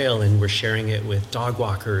on a trail and we're sharing it with dog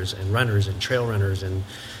walkers and runners and trail runners and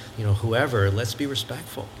whoever, let's be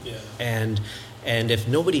respectful. And if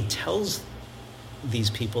nobody tells these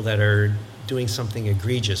people that are doing something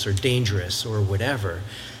egregious or dangerous or whatever,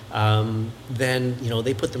 then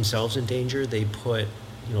they put themselves in danger, they put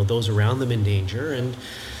those around them in danger. And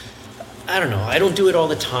I don't know. I don't do it all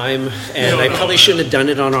the time, and I probably shouldn't have done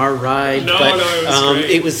it on our ride. But it was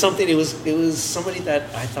great. It was something. It was somebody that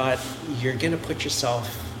I thought, you're going to put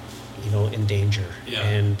yourself, in danger,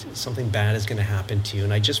 and something bad is going to happen to you.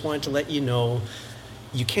 And I just wanted to let you know,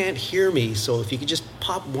 you can't hear me. So if you could just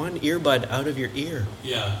pop one earbud out of your ear,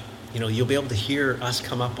 you'll be able to hear us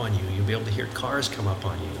come up on you. You'll be able to hear cars come up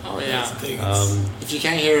on you. Oh yeah. If you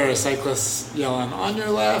can't hear a cyclist yelling on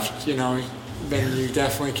your left, then you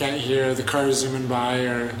definitely can't hear the car zooming by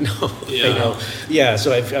or. No, I know. Yeah,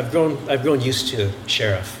 so I've grown used to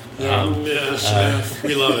Sheriff. Sheriff.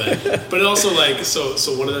 We love it. But also,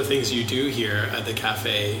 so one of the things you do here at the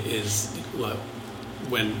cafe is,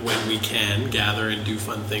 when we can gather and do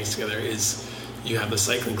fun things together, is you have the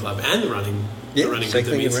cycling club and the running. Yeah, the running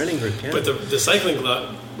cycling group and running group. Yeah. But the cycling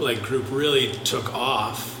club group really took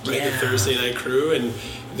off. Right? The Thursday night crew, and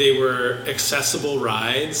they were accessible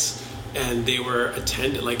rides. And they were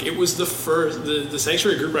attended, it was the first, the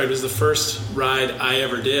Sanctuary group ride was the first ride I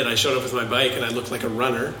ever did. I showed up with my bike and I looked like a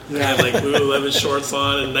runner. I had Lululemon shorts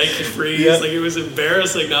on and Nike Frees. It was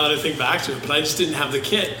embarrassing now that I think back to it, but I just didn't have the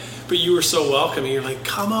kit. But you were so welcoming. You're like,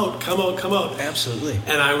 come out. Absolutely.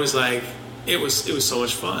 And I was like, it was so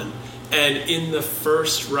much fun. And in the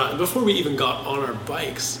first run, before we even got on our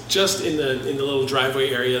bikes, just in the little driveway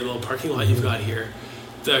area, the little parking lot you've got here,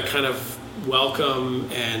 the kind of welcome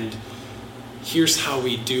and here's how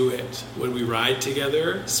we do it when we ride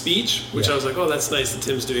together speech, which I was like, oh, that's nice that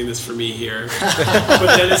Tim's doing this for me here.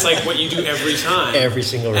 But then it's like what you do every time. Every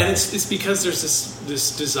single ride. And it's because there's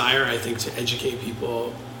this desire, I think, to educate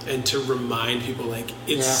people and to remind people,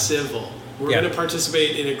 it's civil. We're going to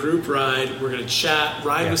participate in a group ride. We're going to chat,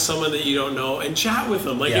 ride with someone that you don't know, and chat with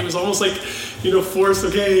them. Like it was almost like, forced.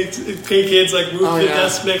 Okay, kids, like move to the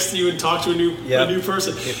desk next to you and talk to a new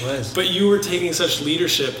person. It was. But you were taking such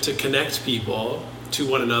leadership to connect people to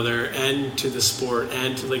one another and to the sport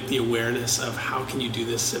and to like the awareness of how can you do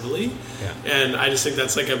this civilly. And I just think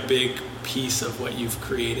that's like a big piece of what you've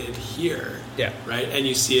created here. Right. And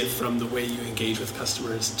you see it from the way you engage with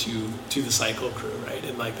customers to the cycle crew, right?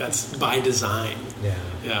 And like that's by design.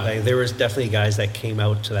 Like, there was definitely guys that came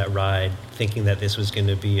out to that ride thinking that this was going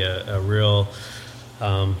to be a real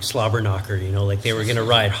slobber knocker, like they were going to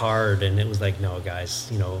ride hard, and it was like, no guys,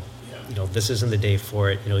 this isn't the day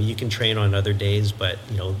for it. You can train on other days, but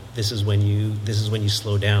this is when you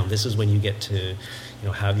slow down. This is when you get to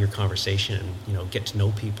have your conversation and get to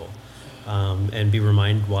know people, and be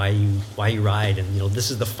reminded why you ride. And this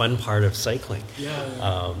is the fun part of cycling.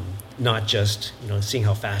 Not just seeing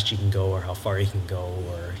how fast you can go or how far you can go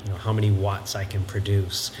or how many watts I can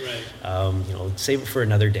produce. Save it for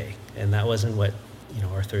another day. And that wasn't what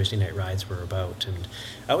our Thursday night rides were about. And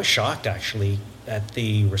I was shocked actually at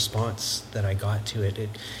the response that I got to it.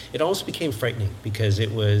 It almost became frightening because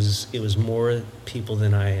it was more people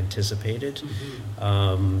than I anticipated.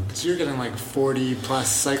 So you're getting like 40 plus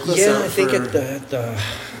cyclists. I think at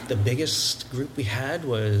the biggest group we had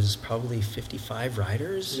was probably 55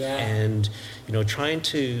 riders, and trying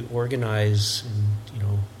to organize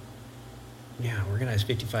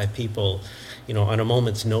 55 people on a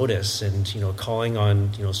moment's notice, and calling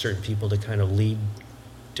on certain people to kind of lead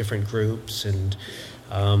different groups, and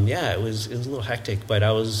it was a little hectic, but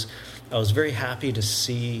I was very happy to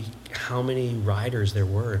see how many riders there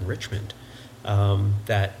were in Richmond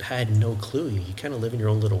that had no clue. You kind of live in your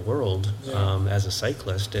own little world as a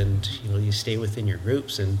cyclist, and you stay within your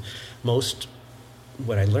groups. And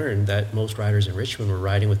what I learned that most riders in Richmond were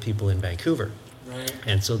riding with people in Vancouver.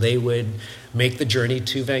 And so they would make the journey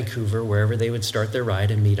to Vancouver, wherever they would start their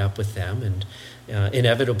ride, and meet up with them. And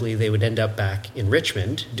inevitably, they would end up back in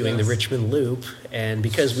Richmond doing the Richmond Loop. And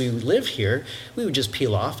because we live here, we would just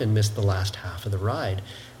peel off and miss the last half of the ride.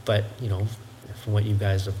 But, from what you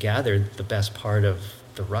guys have gathered, the best part of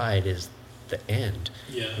the ride is the end.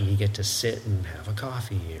 And you get to sit and have a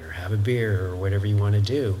coffee or have a beer or whatever you want to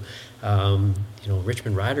do.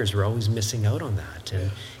 Richmond riders are always missing out on that.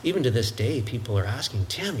 And even to this day, people are asking,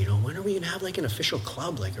 Tim, when are we going to have like an official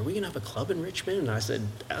club? Like, are we going to have a club in Richmond? And I said,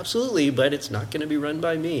 absolutely, but it's not going to be run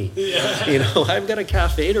by me. I've got a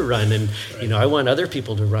cafe to run, and, I want other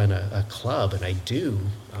people to run a club, and I do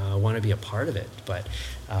want to be a part of it. But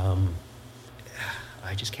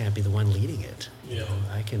I just can't be the one leading it.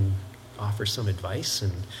 I can offer some advice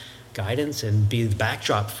and guidance and be the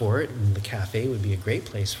backdrop for it, and the cafe would be a great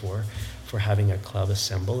place for having a club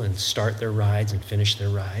assemble and start their rides and finish their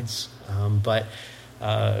rides.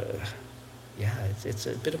 It's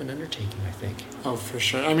a bit of an undertaking, I think. Oh, for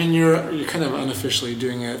sure. I mean, you're kind of unofficially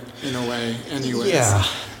doing it in a way anyways.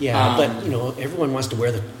 But everyone wants to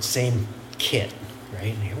wear the same kit,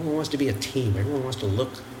 right? Everyone wants to be a team. Everyone wants to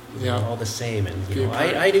look all the same, and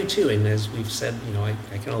I do too. And as we've said, I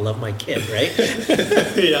kind of love my kit, right?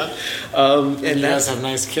 And you guys have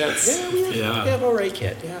nice kits. We have all right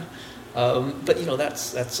kit. But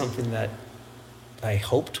that's something that I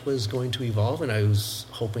hoped was going to evolve, and I was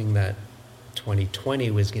hoping that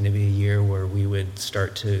 2020 was going to be a year where we would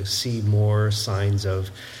start to see more signs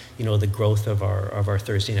of, the growth of our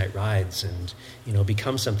Thursday night rides, and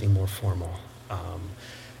become something more formal.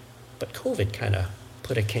 But COVID kind of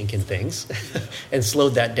put a kink in things and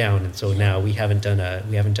slowed that down, and so now we haven't done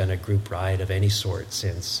a group ride of any sort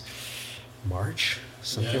since March,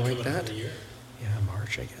 something like that.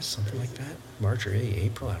 March, I guess, something like that. March or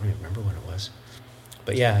April, I don't even remember when it was.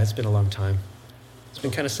 But it's been a long time. It's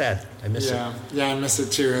been kind of sad. I miss it. Yeah, I miss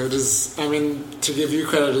it too. It is. I mean, to give you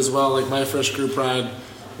credit as well, like my first group ride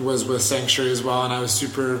was with Sanctuary as well, and I was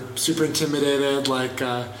super, super intimidated. Like,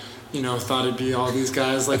 thought it'd be all these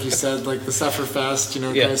guys, like you said, like the Sufferfest,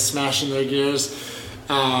 guys smashing their gears.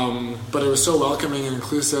 But it was so welcoming and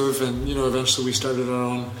inclusive, and eventually we started our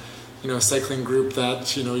own, cycling group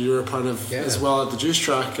that you were a part of as well at the Juice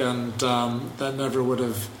Truck, and that never would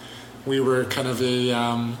have. We were kind of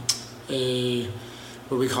a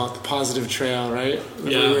what we call it, the positive trail, right?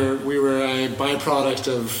 We were a byproduct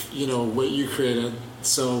of what you created.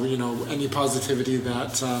 So any positivity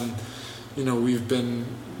that we've been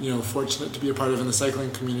fortunate to be a part of in the cycling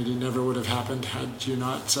community never would have happened had you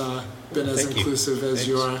not been as inclusive as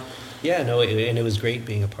you are. And it was great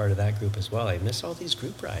being a part of that group as well. I miss all these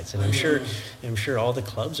group rides, and I'm sure all the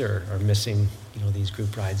clubs are missing these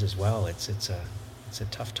group rides as well. It's it's a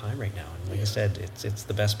tough time right now. And like I said, it's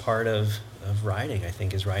the best part of riding, I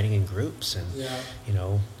think, is riding in groups. And, you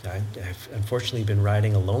know, I've unfortunately been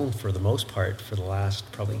riding alone for the most part for the last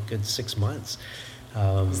probably good 6 months.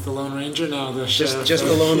 It's the Lone Ranger now. Just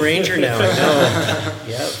the Lone Ranger now, I know.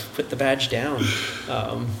 Yeah, put the badge down.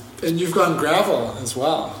 And you've gone gravel as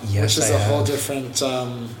well, yes, which is I a have. whole different,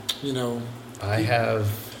 you know, I have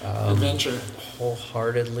adventure.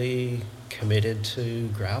 Wholeheartedly committed to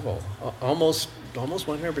gravel. Almost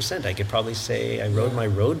 100%. I could probably say I rode my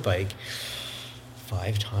road bike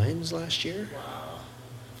 5 times last year. Wow.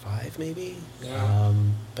 5 maybe. Yeah.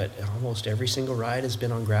 But almost every single ride has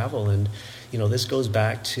been on gravel. And, you know, this goes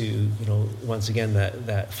back to, you know, once again,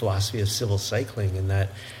 that philosophy of civil cycling, and that,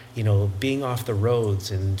 you know, being off the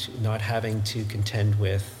roads and not having to contend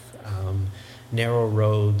with narrow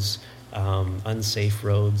roads, unsafe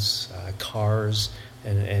roads, cars,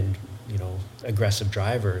 and you know, aggressive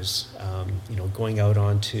drivers. You know, going out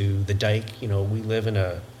onto the dike. You know, we live in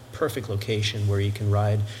a perfect location where you can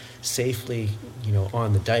ride safely, you know,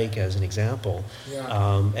 on the dike as an example.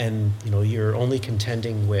 Yeah. And, you know, you're only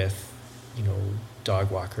contending with, you know,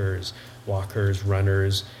 dog walkers,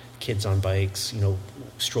 runners, kids on bikes, you know,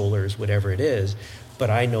 strollers, whatever it is. But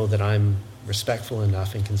I know that I'm respectful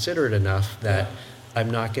enough and considerate enough that I'm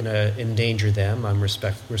not going to endanger them. I'm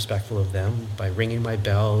respectful of them by ringing my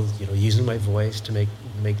bell, you know, using my voice to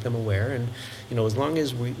make them aware. And, you know, as long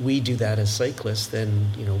as we do that as cyclists, then,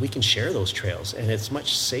 you know, we can share those trails, and it's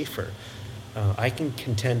much safer. I can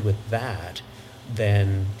contend with that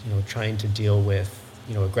than, you know, trying to deal with,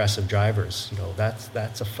 you know, aggressive drivers. You know,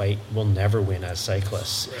 that's a fight we'll never win as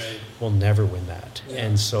cyclists. Right. We'll never win that. Yeah.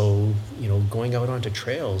 And so, you know, going out onto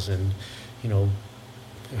trails and, you know,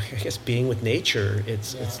 I guess being with nature,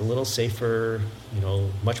 it's a little safer, you know,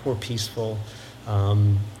 much more peaceful.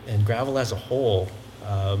 And gravel as a whole,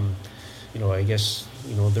 you know, I guess,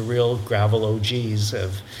 you know, the real gravel OGs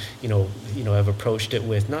have, have approached it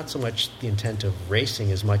with not so much the intent of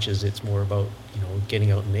racing as much as it's more about, you know,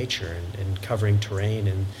 getting out in nature and covering terrain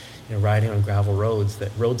and, you know, riding on gravel roads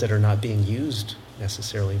that are not being used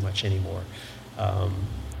necessarily much anymore,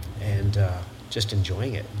 and just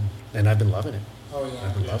enjoying it. And I've been loving it. Oh yeah.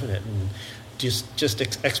 I've been loving it. And just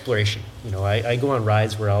exploration. You know, I go on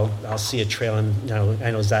rides where I'll see a trail, and, you know,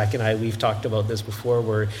 I know Zach and we've talked about this before,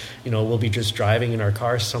 where, you know, we'll be just driving in our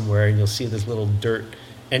car somewhere and you'll see this little dirt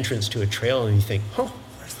entrance to a trail and you think, oh,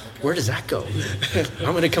 where does that go?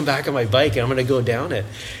 I'm going to come back on my bike and I'm going to go down it.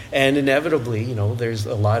 And inevitably, you know, there's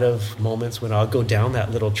a lot of moments when I'll go down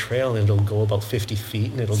that little trail and it'll go about 50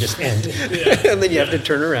 feet and it'll just end. And then you have to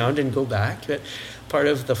turn around and go back. But part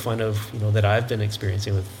of the fun of, you know, that I've been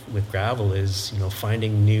experiencing with gravel is, you know,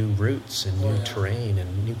 finding new routes and new terrain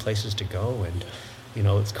and new places to go. And, you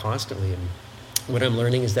know, it's constantly. And what I'm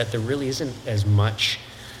learning is that there really isn't as much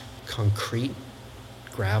concrete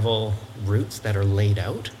gravel routes that are laid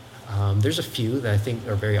out. There's a few that I think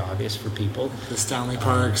are very obvious for people. The Stanley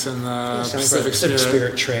Parks and the Pacific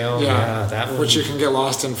Spirit Trail. Yeah, that one. Which you can get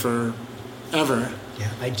lost in forever. Yeah,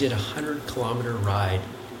 I did 100-kilometer ride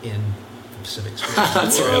in the Pacific Spirit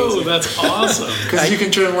Whoa, that's awesome. Because you can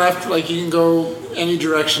turn left, like you can go any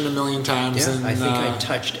direction 1,000,000 times. Yeah, and, I think I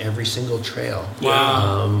touched every single trail.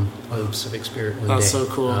 Wow. On the Pacific Spirit one day. That's so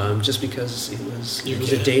cool. Just because it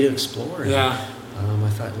was a day to explore. And, yeah. I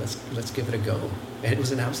thought, let's give it a go. And it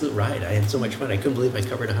was an absolute ride. I had so much fun. I couldn't believe I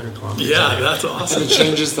covered 100 kilometers. Yeah, that's awesome. And it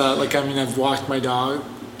changes that. Like, I mean, I've walked my dog,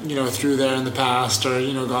 you know, through there in the past, or,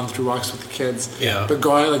 you know, gone through walks with the kids. Yeah. But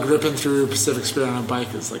going, like, ripping through Pacific Spirit on a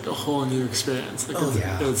bike is like a whole new experience. Like,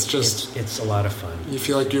 it's just, it's a lot of fun. You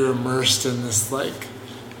feel like you're immersed in this, like,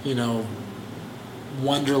 you know,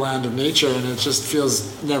 wonderland of nature, and it just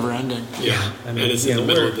feels never ending. Yeah, I mean, and it's in the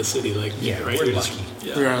middle of the city, like, right? We're lucky.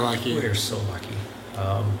 We are lucky. We're so lucky.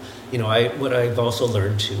 You know, what I've also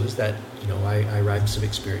learned too is that, you know, I ride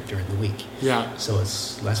Pacific Spirit during the week. Yeah. So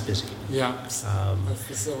it's less busy. Yeah. That's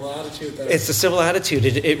the civil attitude there. It's the civil attitude.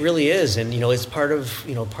 It really is. And, you know, it's part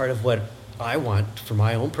of what I want for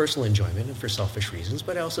my own personal enjoyment and for selfish reasons,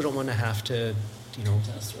 but I also don't want to have to, you know,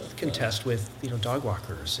 contest with, you know, dog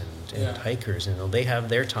walkers and hikers. And, you know, they have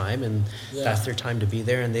their time, and that's their time to be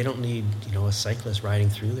there, and they don't need, you know, a cyclist riding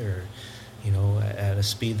through there, you know, at a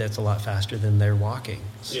speed that's a lot faster than they're walking.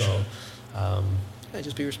 So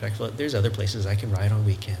just be respectful. There's other places I can ride on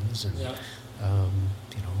weekends, and you know,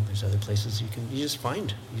 there's other places you just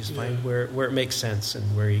find where it makes sense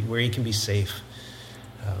and where you can be safe.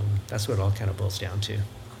 That's what it all kind of boils down to.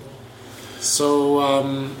 So,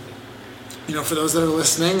 you know, for those that are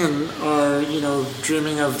listening and are, you know,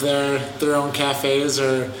 dreaming of their own cafes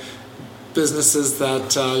or businesses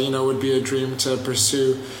that, you know, would be a dream to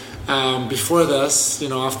pursue, Before this,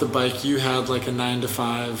 off the bike, you had like a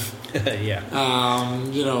 9-to-5. Yeah.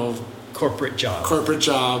 Corporate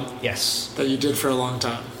job. Yes. That you did for a long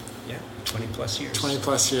time. Yeah, 20 plus years. 20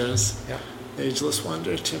 plus years. Yeah. Ageless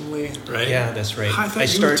wonder, Tim Lee. Right? Yeah, that's right. I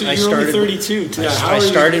thought you were only 32. Too. I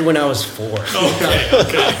started when I was 4. Okay.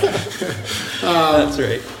 That's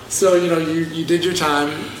right. So, you did your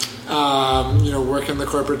time, working the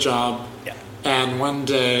corporate job. Yeah. And one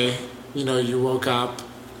day, you woke up,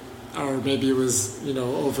 or maybe it was,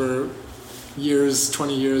 over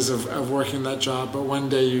 20 years of working that job, but one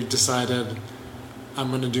day you decided, I'm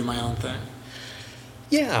going to do my own thing.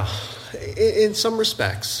 Yeah, in some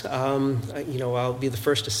respects. I'll be the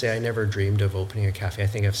first to say I never dreamed of opening a cafe. I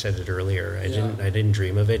think I've said it earlier. I didn't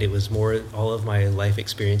dream of it. It was more all of my life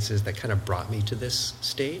experiences that kind of brought me to this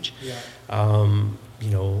stage. Yeah.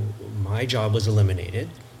 My job was eliminated.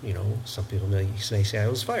 Some people may say I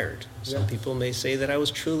was fired. Some people may say that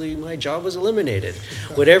my job was eliminated.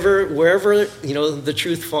 Wherever, the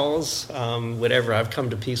truth falls, whatever, I've come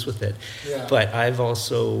to peace with it. Yeah. But I've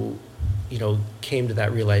also, came to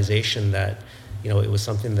that realization that, it was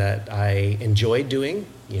something that I enjoyed doing,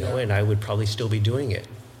 and I would probably still be doing it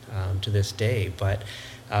to this day. But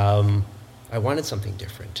I wanted something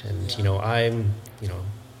different. And,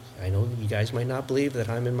 I know you guys might not believe that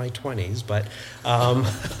I'm in my 20s, but I'm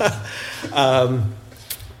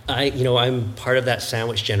part of that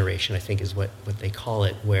sandwich generation, I think is what they call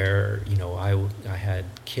it, where, I had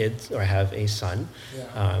kids, or I have a son,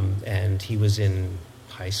 and he was in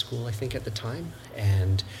high school, I think, at the time,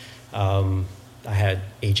 and I had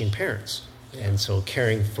aging parents. Yeah. And so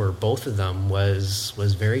caring for both of them was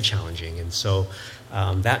very challenging. And so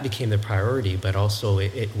that became the priority, but also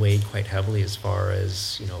it weighed quite heavily as far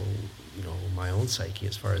as, my own psyche,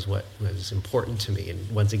 as far as what was important to me.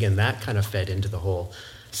 And once again, that kind of fed into the whole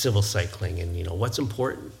civil cycling and, what's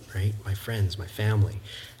important, right? My friends, my family,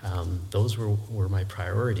 those were my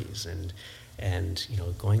priorities. And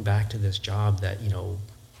going back to this job that,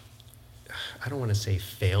 I don't want to say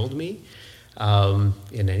failed me,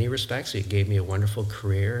 in any respects. It gave me a wonderful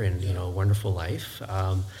career and a wonderful life,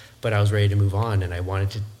 but I was ready to move on, and I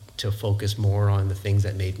wanted to focus more on the things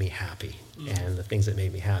that made me happy. And the things that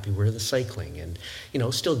made me happy were the cycling and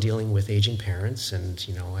still dealing with aging parents, and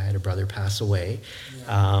I had a brother pass away,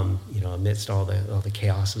 amidst all the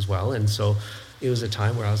chaos as well. And so it was a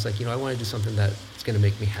time where I was like, I want to do something that's going to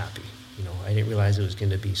make me happy. I didn't realize it was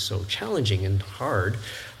going to be so challenging and hard,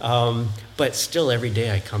 but still every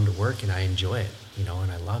day I come to work and I enjoy it, and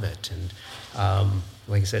I love it. And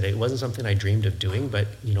like I said, it wasn't something I dreamed of doing, but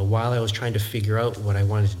while I was trying to figure out what I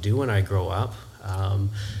wanted to do when I grow up,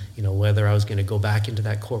 whether I was going to go back into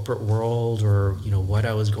that corporate world or what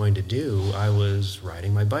I was going to do, I was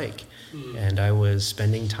riding my bike. And I was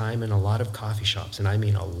spending time in a lot of coffee shops, and I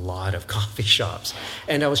mean a lot of coffee shops,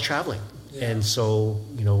 and I was traveling. Yeah. And so,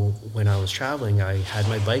 when I was traveling, I had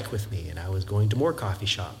my bike with me, and I was going to more coffee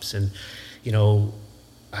shops, and,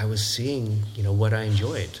 I was seeing, what I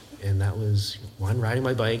enjoyed. And that was, 1, riding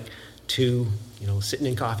my bike, 2, sitting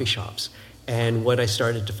in coffee shops. And what I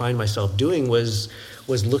started to find myself doing was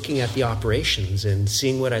looking at the operations and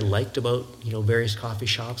seeing what I liked about, various coffee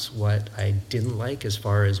shops, what I didn't like as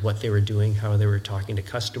far as what they were doing, how they were talking to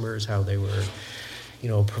customers, how they were,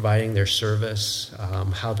 providing their service,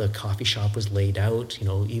 how the coffee shop was laid out,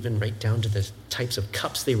 even right down to the types of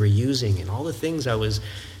cups they were using, and all the things I was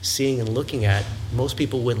seeing and looking at, most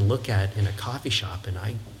people wouldn't look at in a coffee shop, and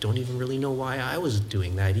I don't even really know why I was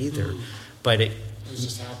doing that either. But it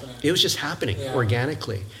was just happening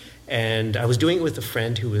organically. And I was doing it with a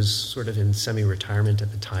friend who was sort of in semi-retirement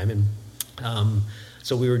at the time, and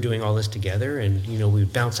so we were doing all this together, and we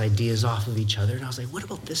would bounce ideas off of each other. And I was like, "What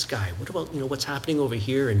about this guy? What about what's happening over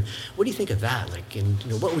here? And what do you think of that? Like, and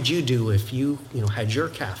what would you do if you had your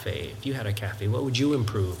cafe? If you had a cafe, what would you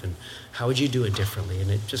improve, and how would you do it differently?" And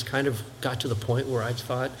it just kind of got to the point where I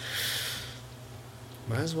thought,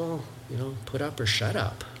 might as well put up or shut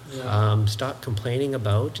up. Yeah. Stop complaining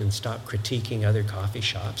about and stop critiquing other coffee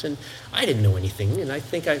shops. And I didn't know anything. And I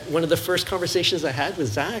think one of the first conversations I had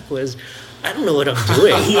with Zach was, I don't know what I'm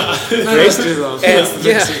doing. And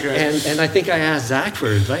I think I asked Zach for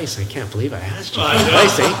advice. I can't believe I asked you for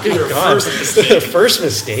advice. Good God. First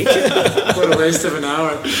mistake. What a waste of an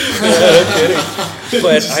hour.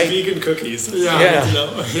 But vegan cookies.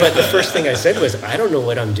 But the first thing I said was, I don't know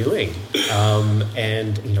what I'm doing.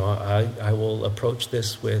 And I will approach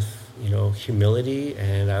this with humility,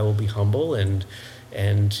 and I will be humble and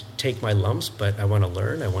take my lumps, but I want to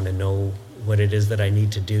learn. I want to know what it is that I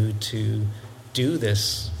need to do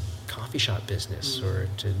this coffee shop business or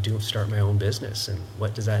to start my own business, and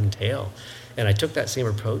what does that entail? And I took that same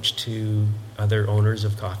approach to other owners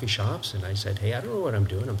of coffee shops, and I said, hey, I don't know what I'm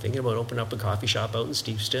doing. I'm thinking about opening up a coffee shop out in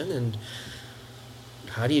Steveston, and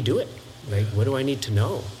how do you do it? Like, what do I need to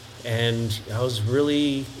know? And I was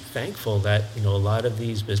really thankful that, a lot of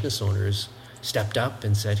these business owners stepped up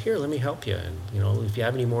and said, here, let me help you. And, if you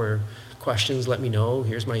have any more questions, let me know.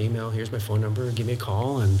 Here's my email, here's my phone number, give me a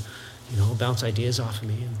call, and, bounce ideas off of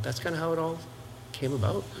me. And that's kind of how it all came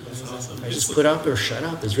about. That's awesome. I just put up or shut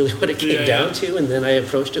up is really what it came down to. And then I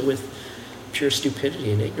approached it with pure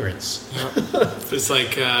stupidity and ignorance. It's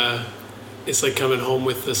like coming home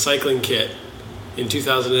with the cycling kit in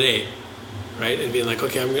 2008. Right, and being like,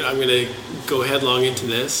 okay, I'm gonna go headlong into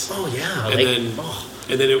this. Oh yeah,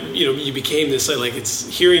 and then it, you became this, like, it's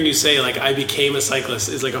hearing you say, like, I became a cyclist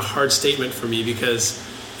is like a hard statement for me, because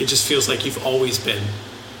it just feels like you've always been,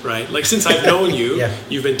 right? Like, since I've known you,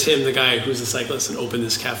 you've been Tim, the guy who's a cyclist and opened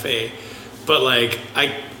this cafe. But like,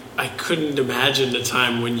 I couldn't imagine a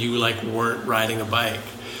time when you like weren't riding a bike.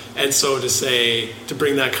 And so to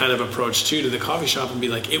bring that kind of approach to the coffee shop and be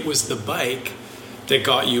like, it was the bike that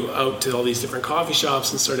got you out to all these different coffee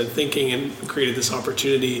shops and started thinking and created this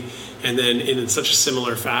opportunity. And then in such a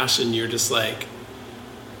similar fashion, you're just like,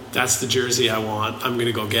 that's the jersey I want. I'm going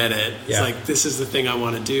to go get it. It's like, this is the thing I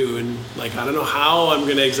want to do. And like, I don't know how I'm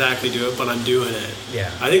going to exactly do it, but I'm doing it. Yeah.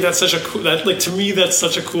 I think that's such a cool, to me, that's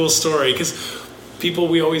such a cool story, because people,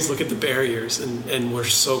 we always look at the barriers and we're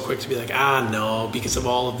so quick to be like, no, because of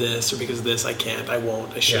all of this or because of this, I can't, I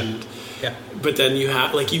won't, I shouldn't. Yeah. But then you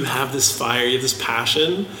have this fire, you have this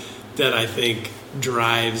passion that I think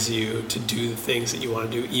drives you to do the things that you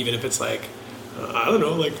want to do, even if it's like, I don't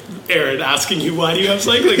know, like Aaron asking you, why do you have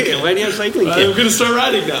cycling kit? Why do you have cycling kit? I'm going to start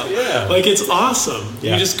riding now. Yeah. Like, it's awesome.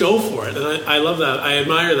 Yeah. You just go for it. And I love that. I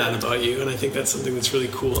admire that about you. And I think that's something that's really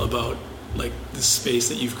cool about like the space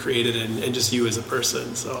that you've created and just you as a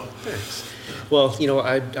person. So thanks. Well,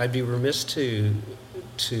 I'd be remiss to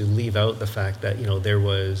leave out the fact that, there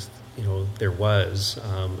was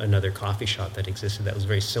another coffee shop that existed that was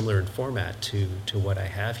very similar in format to what I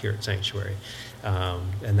have here at Sanctuary.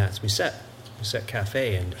 And that's Musette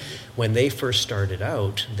Cafe. And when they first started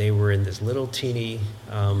out, they were in this little teeny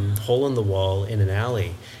hole in the wall in an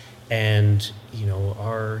alley. And,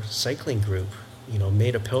 our cycling group,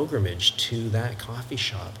 made a pilgrimage to that coffee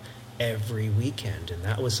shop every weekend, and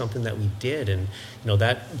that was something that we did. And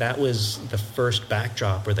that was the first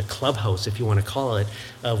backdrop, or the clubhouse, if you want to call it,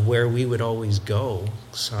 of where we would always go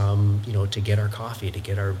to get our coffee, to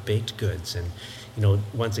get our baked goods. And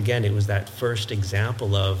once again, it was that first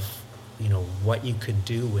example of what you could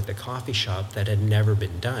do with a coffee shop that had never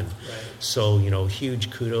been done. Right. So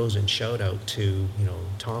huge kudos and shout out to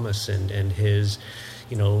Thomas and his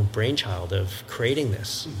brainchild of creating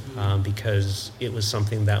this, because it was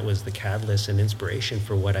something that was the catalyst and inspiration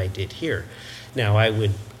for what I did here. Now, I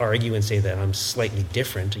would argue and say that I'm slightly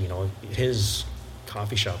different. His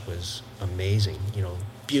coffee shop was amazing,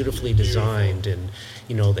 beautifully designed, and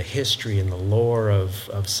the history and the lore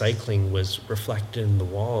of cycling was reflected in the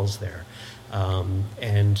walls there.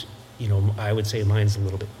 And I would say mine's a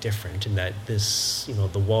little bit different in that this,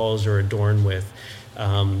 the walls are adorned with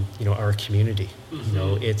our community.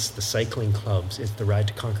 It's the cycling clubs, it's the Ride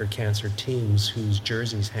to Conquer Cancer teams whose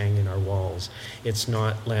jerseys hang in our walls. It's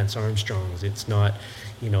not Lance Armstrong's, it's not,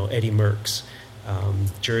 Eddie Merckx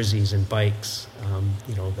jerseys and bikes,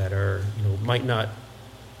 that are, might not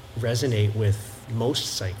resonate with most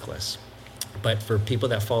cyclists. But for people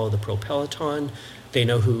that follow the Pro Peloton, they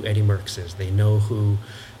know who Eddie Merckx is. They know who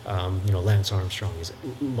Lance Armstrong is.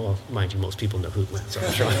 Well, mind you, most people know who Lance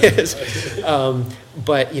Armstrong is.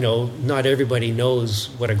 But, not everybody knows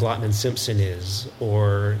what a Glotman Simpson is,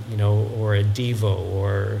 or a Devo,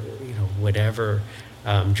 or, whatever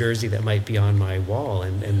jersey that might be on my wall.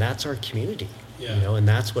 And that's our community, and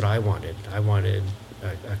that's what I wanted. I wanted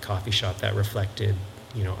a coffee shop that reflected,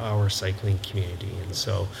 our cycling community. And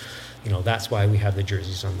so, that's why we have the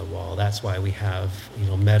jerseys on the wall. That's why we have,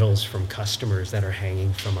 medals from customers that are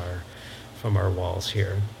hanging from our walls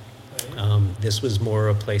here. This was more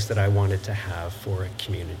a place that I wanted to have for a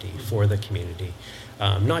community, for the community.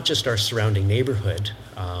 Not just our surrounding neighborhood,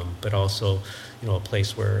 but also, a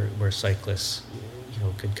place where cyclists,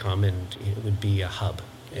 could come, and it would be a hub.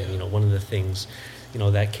 And, one of the things,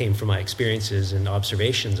 that came from my experiences and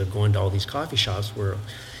observations of going to all these coffee shops were,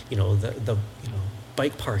 the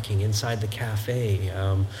bike parking inside the cafe,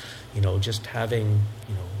 just having,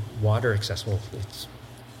 water accessible. It's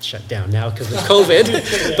shut down now because of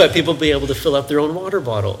COVID, but people be able to fill up their own water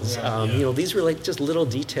bottles. These were like just little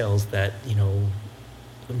details that,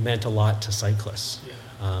 meant a lot to cyclists.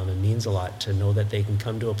 It means a lot to know that they can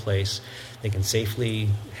come to a place, they can safely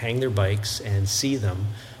hang their bikes and see them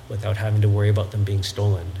without having to worry about them being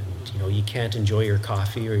stolen. And, you know, you can't enjoy your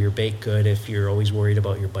coffee or your baked good if you're always worried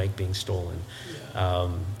about your bike being stolen.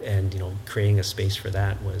 And, you know, creating a space for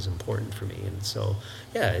that was important for me. And so,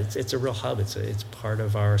 yeah, it's a real hub. It's part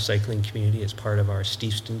of our cycling community. It's part of our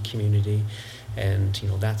Steveston community. And, you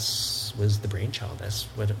know, was the brainchild.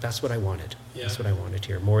 That's what I wanted. Yeah. That's what I wanted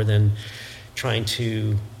here. More than trying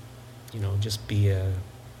to, you know, just be a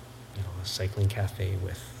cycling cafe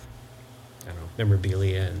with, I don't know,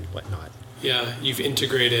 memorabilia and whatnot. Yeah, you've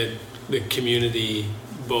integrated the community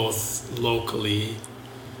both locally,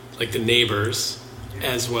 like the neighbors,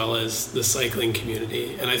 as well as the cycling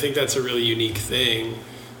community. And I think that's a really unique thing,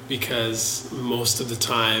 because most of the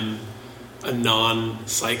time a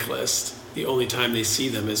non-cyclist, the only time they see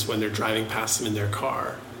them is when they're driving past them in their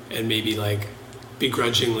car, and maybe like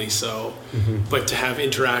begrudgingly so. Mm-hmm. But to have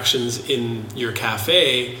interactions in your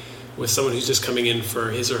cafe with someone who's just coming in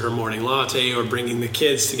for his or her morning latte, or bringing the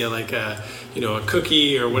kids to get like a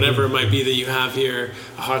cookie or whatever it might be that you have here,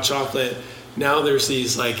 a hot chocolate. Now there's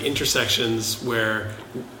these like intersections where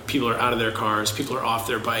people are out of their cars, people are off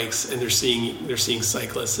their bikes, and they're seeing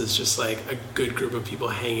cyclists as just like a good group of people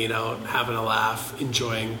hanging out, having a laugh,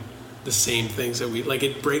 enjoying the same things that we like.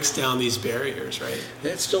 It breaks down these barriers, right?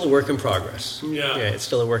 It's still a work in progress. Yeah, it's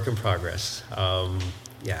still a work in progress.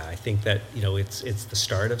 I think that, you know, it's the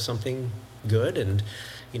start of something good. And,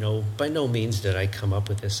 you know, by no means did I come up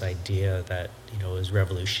with this idea that, you know, is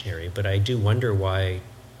revolutionary, but I do wonder why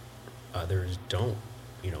others don't.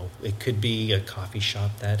 You know, it could be a coffee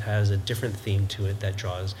shop that has a different theme to it, that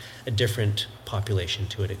draws a different population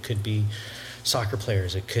to it. It could be soccer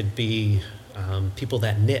players. It could be people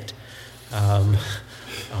that knit. Shout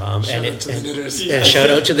out to the knitters. Yeah, shout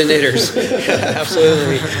out to the knitters.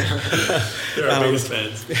 Absolutely. They're our biggest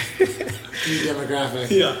fans. New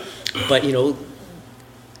demographic. Yeah. But, you know,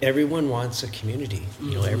 everyone wants a community.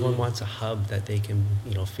 You know, everyone wants a hub that they can,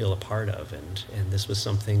 you know, feel a part of. And this was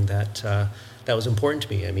something that was important to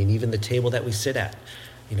me. I mean, even the table that we sit at,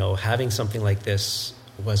 you know, having something like this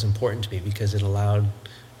was important to me, because it allowed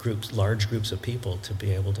large groups of people to be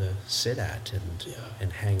able to sit at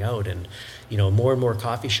and hang out. And, you know, more and more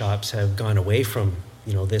coffee shops have gone away from,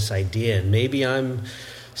 you know, this idea. And maybe I'm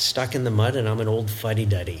stuck in the mud and I'm an old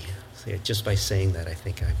fuddy-duddy. So just by saying that, I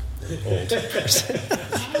think I'm an old person.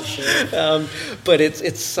 But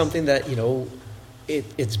it's something that, you know,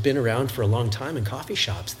 it's been around for a long time in coffee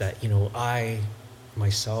shops that, you know, I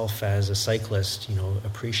myself as a cyclist, you know,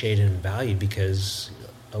 appreciated and valued, because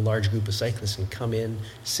a large group of cyclists can come in,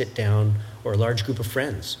 sit down, or a large group of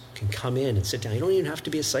friends can come in and sit down. You don't even have to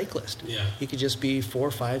be a cyclist. Yeah. You could just be 4,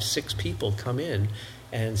 5, 6 people come in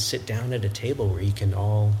and sit down at a table where you can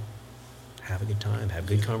all have a good time, have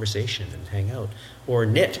good conversation, and hang out, or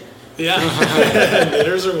knit. Yeah,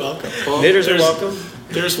 knitters are welcome. Well, knitters are welcome.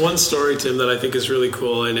 There's one story, Tim, that I think is really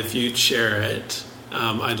cool, and if you'd share it,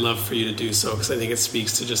 I'd love for you to do so, because I think it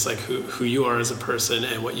speaks to just like who you are as a person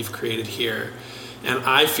and what you've created here. And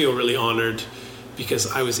I feel really honored,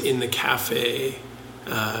 because I was in the cafe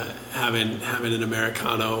having an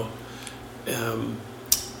Americano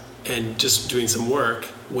and just doing some work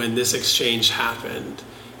when this exchange happened.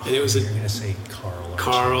 And it was you're going to say Carl.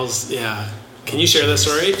 Carl's, yeah. Can you share that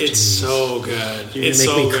story? It's so good. You're it's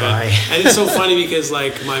gonna make so me good. cry. And it's so funny, because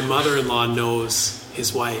like my mother-in-law knows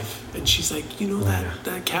his wife, and she's like, you know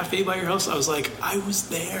that cafe by your house? I was like, I was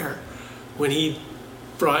there when he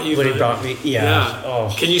brought you. When he brought me, yeah.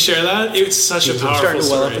 Oh. Can you share that? It's such a powerful starting to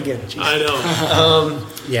well story. up again. I know.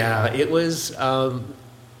 Yeah, it was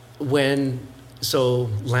when. So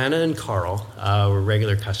Lana and Carl were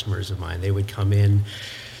regular customers of mine. They would come in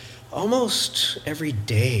almost every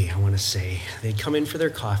day, I want to say. They'd come in for their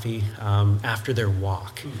coffee after their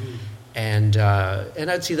walk. Mm-hmm. And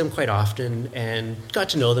I'd see them quite often and got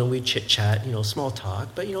to know them. We'd chit-chat, you know, small talk,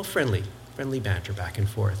 but, you know, friendly banter back and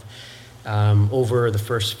forth over the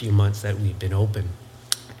first few months that we'd been open.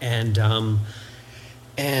 And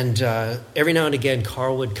every now and again,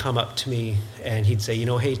 Carl would come up to me and he'd say, you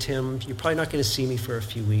know, hey, Tim, you're probably not going to see me for a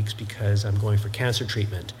few weeks because I'm going for cancer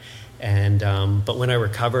treatment. And but when I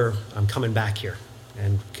recover, I'm coming back here,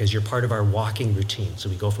 and because you're part of our walking routine. So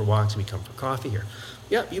we go for walks, we come for coffee here.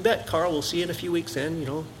 Yeah, you bet, Carl. We'll see you in a few weeks then. You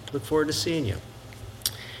know, look forward to seeing you.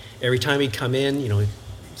 Every time he'd come in, you know, he'd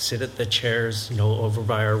sit at the chairs, you know, over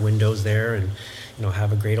by our windows there, and, you know,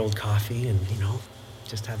 have a great old coffee and, you know,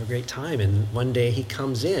 just have a great time. And one day he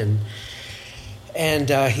comes in and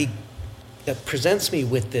he presents me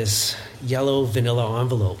with this yellow vanilla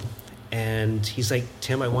envelope. And he's like,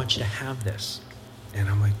 Tim, I want you to have this. And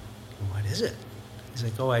I'm like, what is it? He's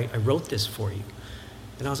He's like, oh, I wrote this for you.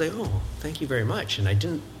 And I was like, oh, thank you very much. And I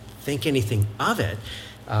didn't think anything of it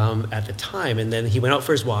at the time. And then he went out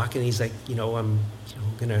for his walk, and he's like, I'm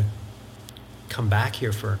going to come back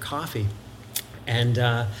here for a coffee. And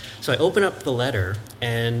so I open up the letter,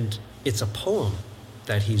 and it's a poem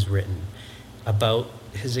that he's written about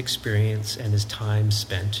his experience and his time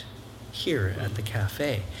spent here at the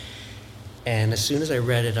cafe. And as soon as I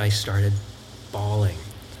read it, I started bawling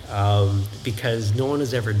because no one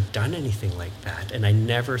has ever done anything like that. And I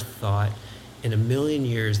never thought in a million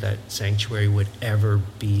years that Sanctuary would ever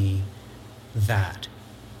be that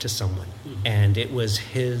to someone. And it was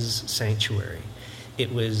his sanctuary.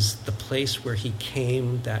 It was the place where he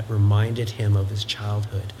came that reminded him of his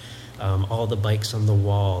childhood. All the bikes on the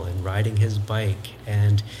wall and riding his bike.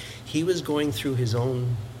 And he was going through his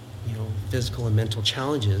own, physical and mental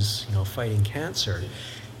challenges, fighting cancer.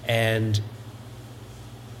 And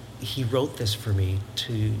he wrote this for me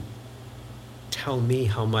to tell me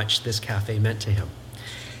how much this cafe meant to him.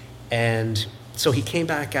 And so he came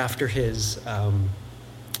back after his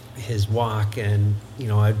walk, and,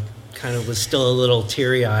 I kind of was still a little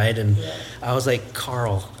teary-eyed, and I was like,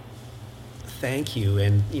 Carl, thank you.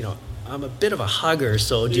 And, I'm a bit of a hugger,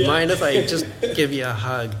 so do you mind if I just give you a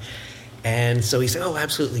hug? And so he said, oh,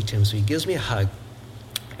 absolutely, Tim. So he gives me a hug,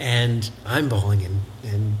 and I'm bawling,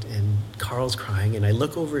 and Carl's crying, and I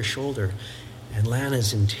look over his shoulder, and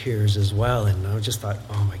Lana's in tears as well. And I just thought,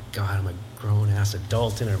 oh my God, I'm a grown-ass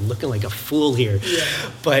adult, and I'm looking like a fool here. Yeah.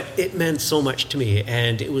 But it meant so much to me,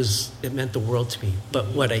 and it meant the world to me. But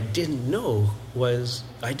what I didn't know was,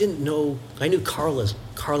 I knew Carl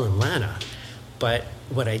and Lana, but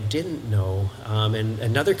what I didn't know, and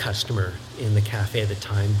another customer in the cafe at the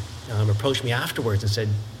time approached me afterwards and said,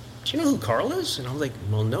 do you know who Carl is? And I was like,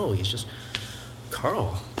 well, no, he's just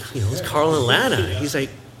Carl. It's Carl and Lana. Yeah. He's like,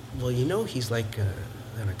 well, he's like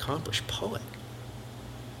an accomplished poet.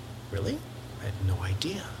 Really? I had no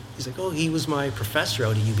idea. He's like, oh, he was my professor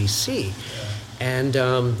out at UBC. Yeah. And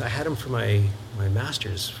I had him for my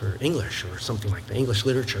master's for English or something like that, English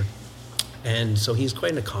literature. And so he's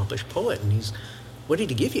quite an accomplished poet. And what did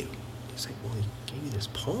he give you? He's like, well, he gave me this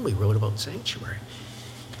poem he wrote about Sanctuary.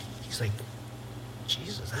 He's like,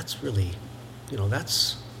 Jesus, that's really,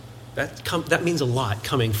 that means a lot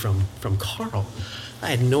coming from Carl. I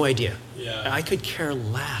had no idea. Yeah. I could care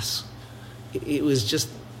less. It was just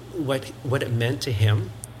what it meant to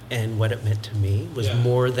him and what it meant to me was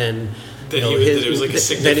more than that it was like a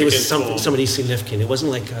significant that it was somebody significant. It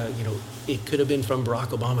wasn't like it could have been from Barack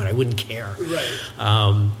Obama, and I wouldn't care. Right.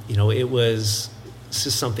 It was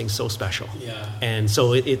just something so special. Yeah. And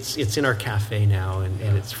so it's in our cafe now,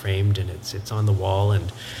 and it's framed, and it's on the wall,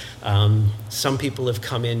 and some people have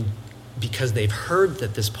come in because they've heard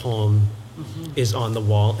that this poem is on the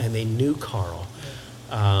wall, and they knew Carl,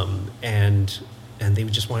 and they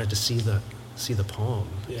just wanted to see the poem.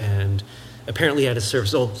 Yeah. And apparently at a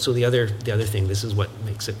service. So the other thing, this is what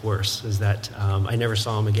makes it worse, is that I never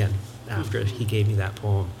saw him again after he gave me that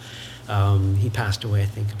poem. He passed away, I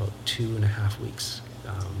think, about 2.5 weeks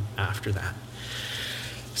after that.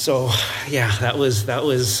 So yeah, that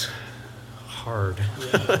was hard.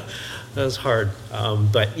 Yeah. That was hard.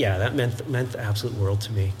 But yeah, that meant the absolute world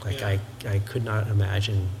to me. Like I could not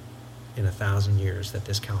imagine in 1,000 years that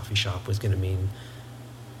this coffee shop was going to mean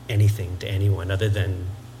anything to anyone other than,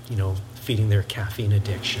 feeding their caffeine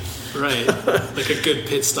addiction. Right. Like a good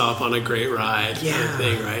pit stop on a great ride kind of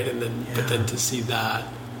thing, right? And then, but then to see that.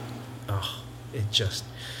 Oh, it just,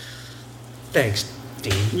 thanks,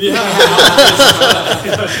 Dean. Yeah.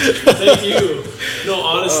 Thank you. No,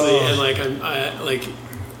 honestly, and I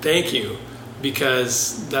thank you,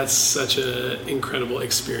 because that's such an incredible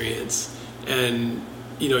experience. And,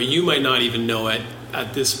 you might not even know it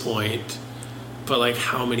at this point, but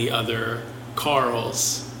how many other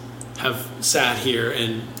Carls have sat here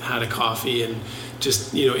and had a coffee and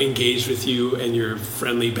just, engaged with you and your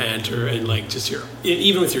friendly banter and just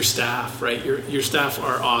even with your staff, right? Your staff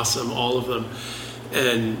are awesome, all of them.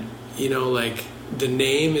 And, the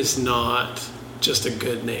name is not just a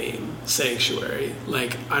good name, Sanctuary.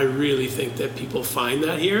 I really think that people find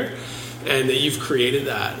that here, and that you've created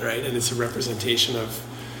that, right? And it's a representation of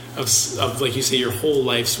like you say, your whole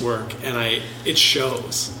life's work, and it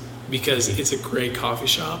shows, because it's a great coffee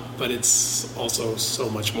shop, but it's also so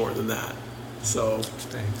much more than that. So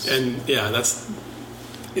thanks. And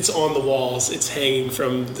it's on the walls, it's hanging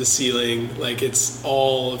from the ceiling, it's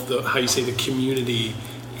all of the, how you say, the community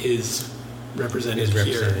is represented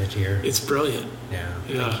here. It's brilliant.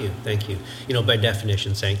 Yeah. Thank you. By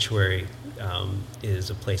definition, Sanctuary is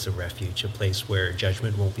a place of refuge, a place where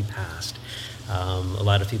judgment won't be passed. A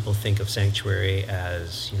lot of people think of Sanctuary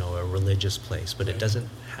as, a religious place, but it doesn't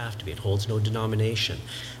have to be. It holds no denomination.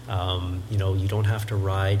 You don't have to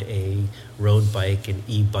ride a road bike, an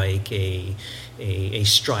e-bike, a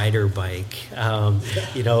Strider bike, or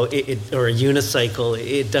a unicycle.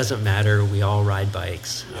 It doesn't matter. We all ride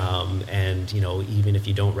bikes. And even if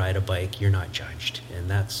you don't ride a bike, you're not judged. And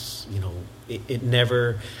that's,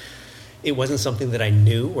 it wasn't something that I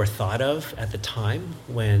knew or thought of at the time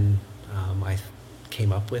when I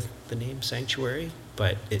came up with the name Sanctuary,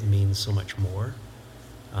 but it means so much more.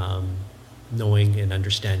 Knowing and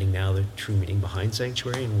understanding now the true meaning behind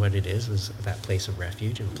Sanctuary and what it is that place of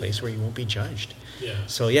refuge and a place where you won't be judged. Yeah.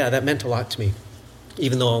 So that meant a lot to me,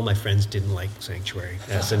 even though all my friends didn't like Sanctuary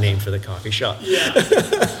as the name for the coffee shop. Yeah.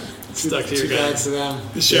 Stuck to your guns. To them.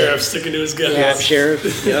 The sheriff sticking to his guns. Yeah,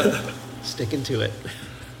 sheriff. Yeah, sticking to it.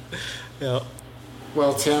 Yeah.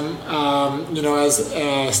 Well, Tim, as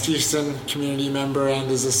a Steveston community member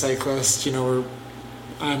and as a cyclist, we're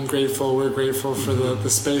grateful for the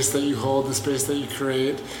space that you hold, the space that you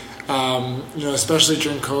create. Especially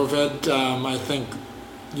during COVID, I think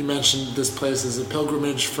you mentioned this place as a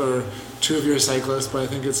pilgrimage for two of your cyclists, but I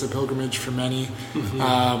think it's a pilgrimage for many.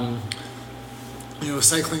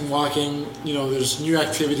 Cycling, walking, there's new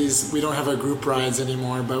activities. We don't have our group rides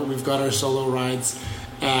anymore, but we've got our solo rides.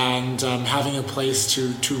 And having a place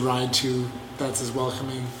to ride to that's as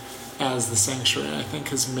welcoming as the Sanctuary, I think,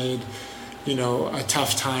 has made a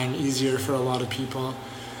tough time easier for a lot of people.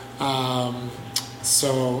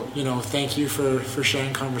 Thank you for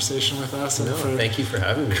sharing conversation with us and for thank you for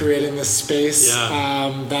having me. Creating this space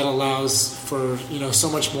that allows for so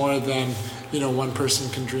much more than one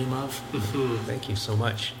person can dream of. Mm-hmm. Thank you so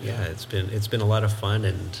much. Yeah, it's been a lot of fun,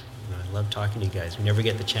 and I love talking to you guys. We never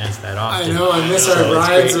get the chance that often. I know. I miss our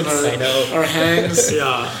rides and our hangs.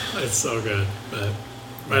 Yeah, it's so good. But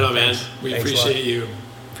right on, man. We appreciate you.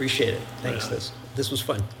 Appreciate it. Thanks. Yeah. This was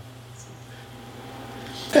fun.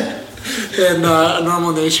 In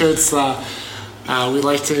Normal Nature, it's we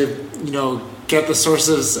like to get the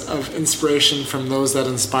sources of inspiration from those that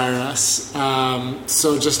inspire us.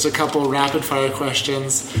 So just a couple rapid fire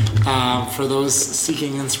questions for those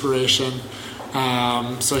seeking inspiration.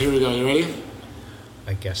 So here we go. You ready?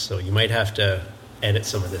 I guess so. You might have to edit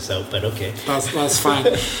some of this out, but okay. That's fine.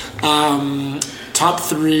 Top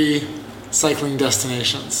 3 cycling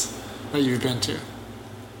destinations that you've been to.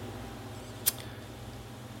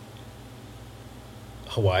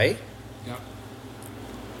 Hawaii. Yeah.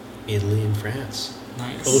 Italy and France.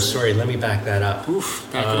 Nice. Oh, sorry. Let me back that up.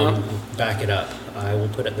 Back it up. I will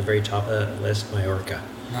put at the very top of that list Mallorca.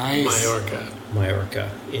 Nice. Mallorca.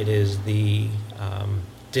 It is the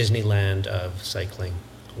Disneyland of cycling,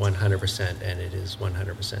 100%, and it is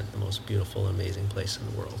 100% the most beautiful, amazing place in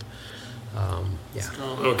the world. Let's go.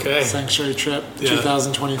 Okay. Sanctuary trip,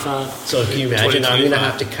 2025. So can you imagine? I'm going to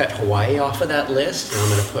have to cut Hawaii off of that list, and I'm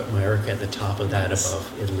going to put Mallorca at the top of that above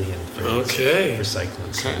Italy and France for cycling.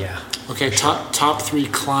 Okay. So, yeah. Okay, top 3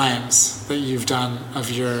 climbs that you've done of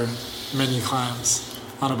your many climbs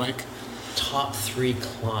on a bike. Top 3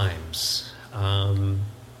 climbs.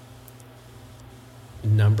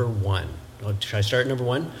 Number 1. Should I start number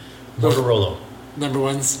 1? Mortarolo. Number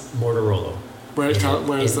 1's? Mortarolo. Where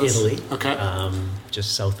is this? Italy. Okay.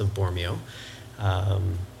 Just south of Bormio. I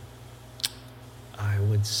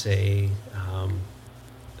would say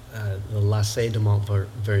the Lacet de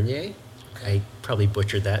Montvernier. I probably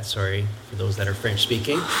butchered that. Sorry for those that are French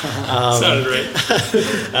speaking. Sounded right.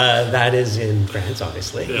 That is in France,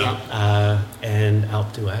 obviously. Yeah. And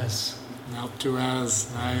Alpe d'Huez. Alpe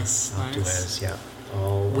d'Huez, nice. Alpe d'Huez, yeah.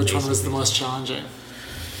 Which one was the most challenging?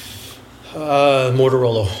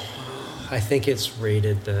 Mortarolo. I think it's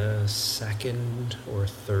rated the 2nd or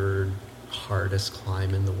 3rd hardest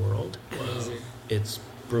climb in the world. Wow. It's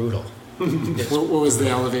brutal. What was the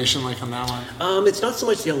elevation like on that one? It's not so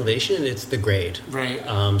much the elevation, it's the grade. Right.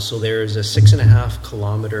 So there's a 6.5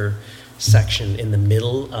 kilometer section in the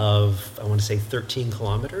middle of, I want to say 13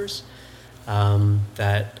 kilometers,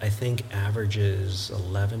 that I think averages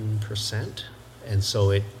 11%. And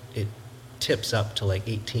so it tips up to like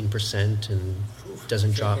 18% and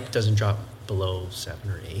doesn't drop below 7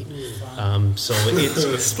 or 8. So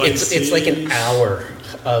it's like an hour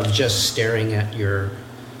of just staring at your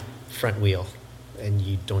front wheel, and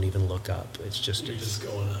you don't even look up. It's just you're just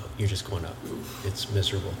going up. You're just going up. It's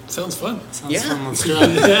miserable. Sounds fun. Fun. Let's do it.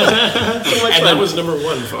 And that was number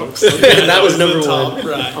 1, folks. That was number 1.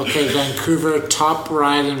 Right. Okay, Vancouver, top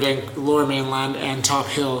ride in Lower Mainland and top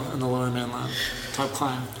hill in the Lower Mainland. Top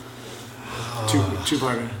climb.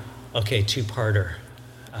 Two-parter. Okay, two-parter.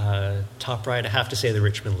 top ride, I have to say the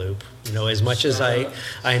Richmond Loop. You know, as much as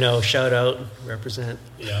I know, shout out, represent.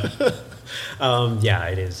 Yeah. Yeah,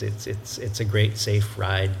 it is. It's a great, safe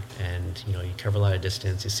ride, and you know, you cover a lot of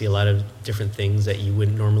distance. You see a lot of different things that you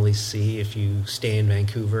wouldn't normally see if you stay in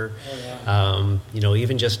Vancouver. Oh, yeah. You know,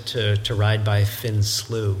 even just to ride by Finn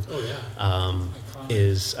Slough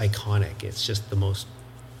is iconic. It's just the most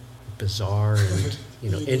bizarre and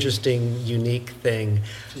interesting, unique thing.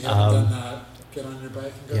 If you haven't done that, get on your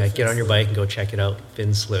bike and go. Yeah, get on your bike and go check it out,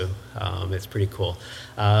 Finn Slough. It's pretty cool.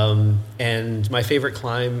 And my favorite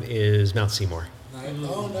climb is Mount Seymour.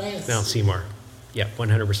 Oh, nice. Mount Seymour. Yeah,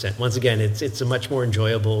 100%. Once again, it's a much more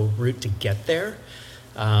enjoyable route to get there.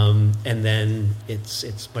 And then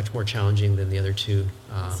it's much more challenging than the other two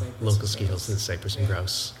local ski hills, in Cypress and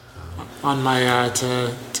Grouse. On my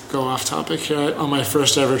to go off topic here, on my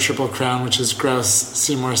first ever Triple Crown, which is Grouse,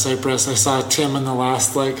 Seymour, Cypress, I saw Tim in the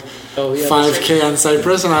last 5K on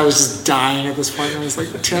Cypress, and I was just dying at this point. And I was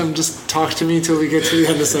like, Tim, just talk to me till we get to the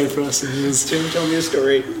end of Cypress. And he was, Tim, tell me a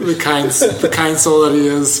story. The kind soul that he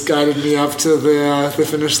is, guided me up to the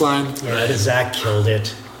finish line. Yeah, Zach killed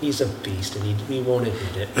it. He's a beast, and he won't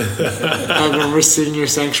admit it. I remember seeing your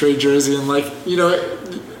Sanctuary jersey, and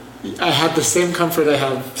I had the same comfort I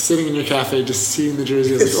have sitting in your cafe, just seeing the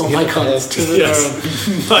jersey. I was like, oh my God, it's Tim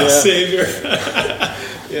Aaron. My savior.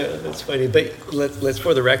 Yeah, that's funny. But let's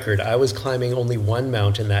for the record, I was climbing only one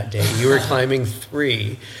mountain that day. You were climbing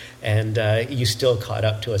 3, and you still caught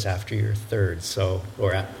up to us after your third,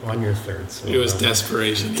 on your third. So, it was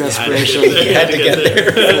desperation. Desperation. You had to get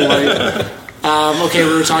there. Okay,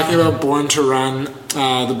 we were talking about Born to Run,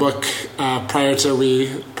 the book, prior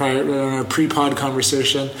to our pre-pod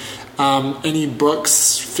conversation. Any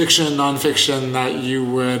books, fiction, non-fiction, that you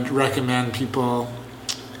would recommend people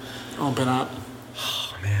open up?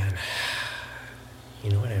 Oh, man.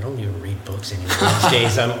 You know what? I don't even read books anymore these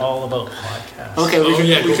days. I'm all about podcasts. Okay, we can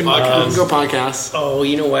go podcasts. Oh,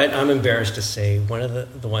 you know what? I'm embarrassed to say one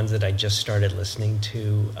of the ones that I just started listening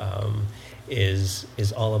to is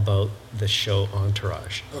all about the show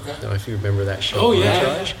Entourage. Okay. Now, if you remember that show,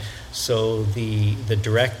 Entourage. So the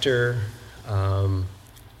director,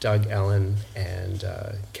 Doug Ellen, and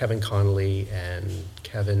Kevin Connolly and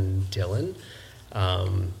Kevin Dillon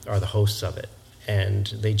are the hosts of it, and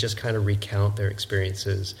they just kind of recount their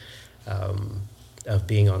experiences of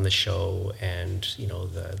being on the show, and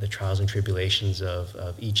the trials and tribulations of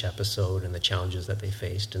each episode and the challenges that they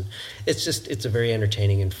faced. And it's a very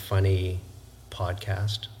entertaining and funny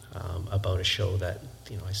podcast about a show that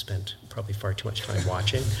I spent probably far too much time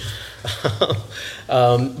watching.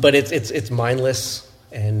 But it's mindless,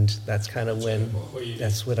 and that's kind of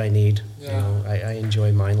that's what I need. Yeah. I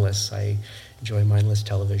enjoy mindless. I enjoy mindless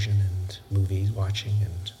television and movies watching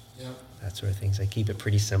and that sort of things. I keep it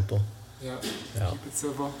pretty simple. Yeah. Yeah. Keep it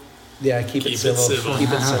civil. Yeah, keep it civil. Keep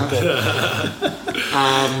it simple.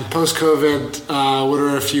 Post-COVID, what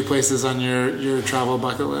are a few places on your travel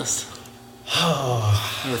bucket list? Or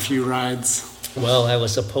a few rides? Well, I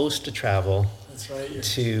was supposed to travel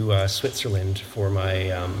to Switzerland for my you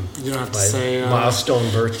don't have to say,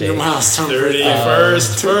 milestone birthday. Your milestone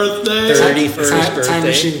 31st birthday. 31st birthday. Time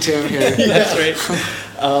machine Tim here. That's right.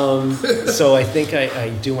 So I think I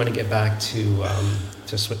do want to get back to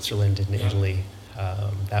Switzerland and Italy.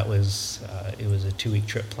 That was it was a 2-week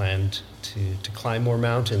trip planned to climb more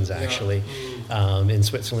mountains actually in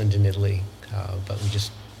Switzerland and Italy, but we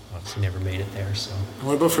just obviously never made it there. So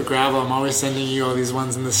what about for gravel? I'm always sending you all these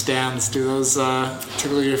ones in the stands. Do those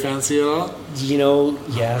tickle your fancy at all?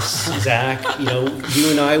 Yes, Zach. You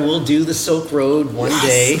and I will do the Silk Road one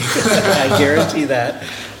day. I guarantee that.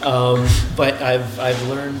 But I've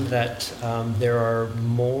learned that there are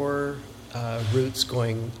more routes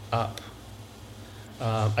going up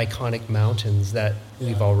iconic mountains that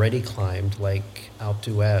we've already climbed, like Alpe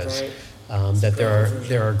d'Huez. Right. That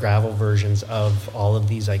there are gravel versions of all of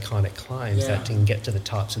these iconic climbs that can get to the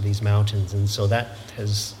tops of these mountains, and so that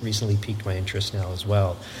has recently piqued my interest now as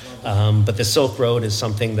well. But the Silk Road is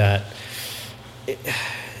something that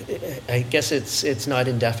I guess it's not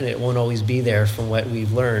indefinite. It won't always be there, from what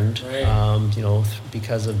we've learned. Right.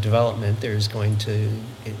 Because of development, it's going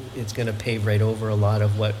to pave right over a lot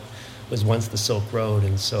of what was once the Silk Road,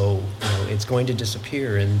 and so it's going to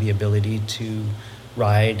disappear, and the ability to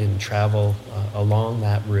ride and travel along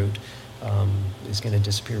that route is going to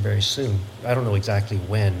disappear very soon. I don't know exactly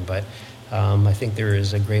when, but I think there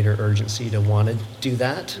is a greater urgency to want to do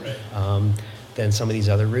that than some of these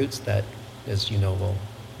other routes that, as you know,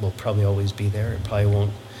 will probably always be there. It probably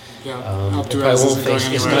won't.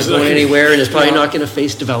 It's not going anywhere, and it's probably not going to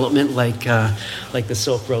face development like the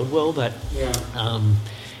Silk Road will. But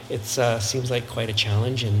it seems like quite a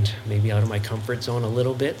challenge and maybe out of my comfort zone a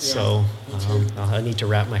little bit. So I need to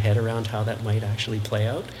wrap my head around how that might actually play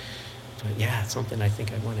out. But yeah, it's something I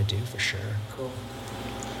think I want to do for sure. Cool.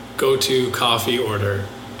 Go-to coffee order.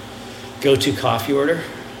 Go-to coffee order?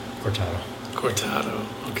 Cortado.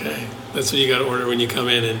 Okay. That's what you got to order when you come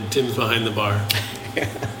in and Tim's behind the bar.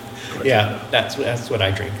 Yeah, that's what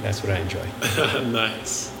I drink. That's what I enjoy.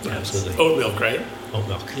 Nice. Absolutely. Oat milk, right? Oat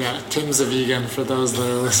milk. Yeah, Tim's a vegan for those that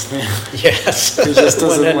are listening. Yes. He just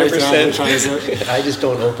doesn't like to advertise it. I just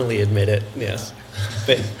don't openly admit it, yes.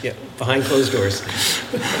 But yeah, behind closed doors.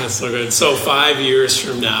 That's so good. So 5 years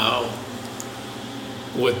from now,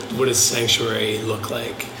 what does Sanctuary look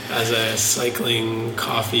like as a cycling,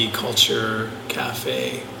 coffee, culture,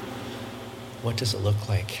 cafe? What does it look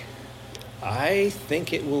like? I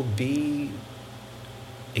think it will be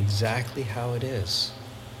exactly how it is.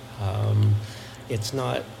 It's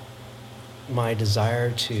not my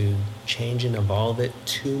desire to change and evolve it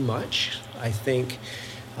too much. I think,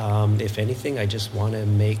 if anything, I just want to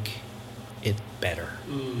make it better.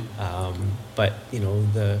 But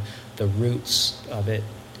the roots of it,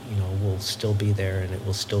 will still be there, and it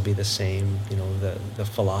will still be the same. The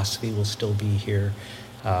philosophy will still be here.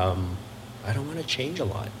 I don't want to change a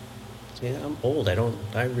lot. I'm old.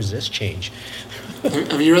 I resist change.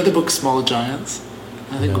 Have you read the book Small Giants?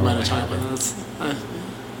 I think we might have talked about that.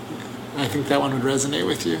 I think that one would resonate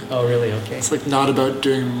with you. Oh, really? Okay. It's like not about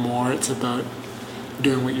doing more. It's about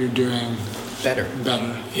doing what you're doing better.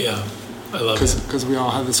 Yeah, I love it. Because we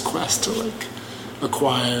all have this quest to like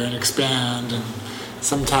acquire and expand, and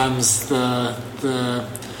sometimes the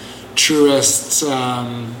truest,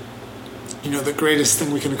 the greatest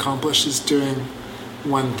thing we can accomplish is doing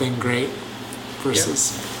one thing great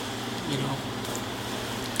versus,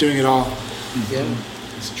 doing it all. Yeah,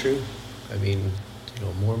 it's true. I mean,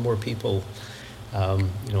 more and more people,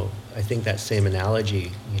 I think that same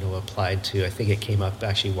analogy, applied to, I think it came up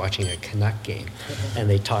actually watching a Canuck game, and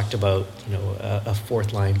they talked about, a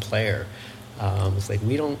fourth line player. It's like,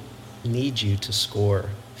 we don't need you to score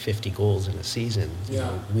 50 goals in a season.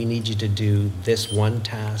 We need you to do this one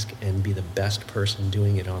task and be the best person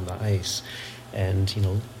doing it on the ice. And,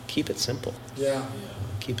 keep it simple. Yeah.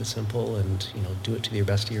 Keep it simple and, do it to the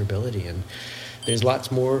best of your ability. And there's lots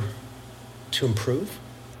more to improve,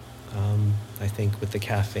 I think, with the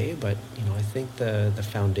cafe. But, I think the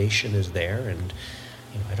foundation is there, and,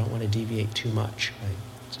 I don't want to deviate too much. I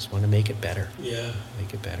just want to make it better. Yeah.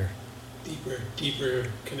 Make it better. Deeper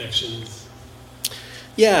connections.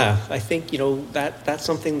 Yeah, I think, that's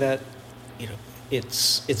something that,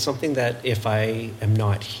 it's something that if I am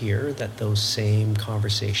not here, that those same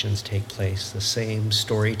conversations take place, the same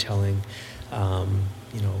storytelling,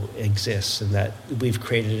 exists, and that we've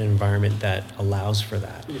created an environment that allows for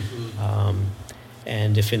that. Mm-hmm.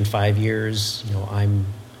 And if in 5 years, I'm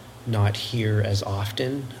not here as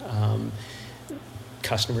often,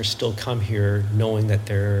 customers still come here knowing that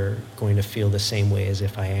they're going to feel the same way as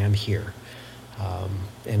if I am here.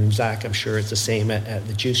 And Zach, I'm sure it's the same at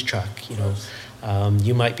the juice truck.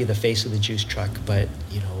 You might be the face of the juice truck, but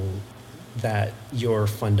that your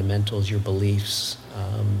fundamentals, your beliefs,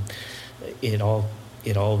 it all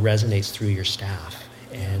resonates through your staff.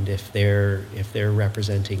 And if they're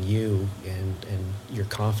representing you and you're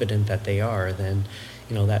confident that they are, then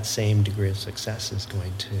that same degree of success is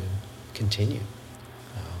going to continue.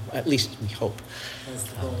 At least we hope. That's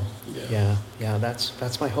the goal. Yeah.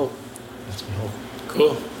 That's my hope. That's my hope.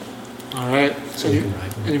 Cool. All right. So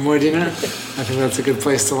any more dinner? I think that's a good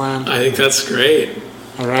place to land. I think that's great.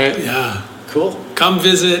 All right. Yeah. Cool. Come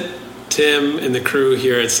visit Tim and the crew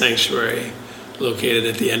here at Sanctuary, located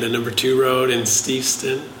at the end of Number 2 Road in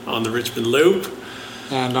Steveston on the Richmond Loop.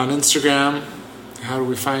 And on Instagram, how do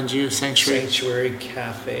we find you? Sanctuary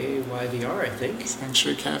Cafe YVR, I think.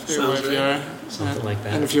 Sanctuary Cafe Sounds YVR. Right. Something like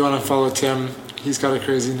that. And if you want to follow Tim, he's got a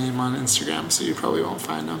crazy name on Instagram, so you probably won't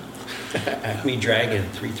find him. Acme Dragon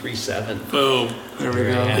 337. Boom. There we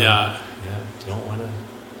go. Yeah. Don't want to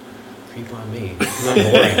creep on me.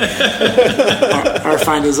 I'm boring. Or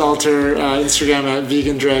find his alter Instagram at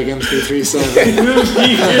Vegan Dragon 337.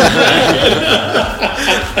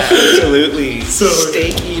 Absolutely.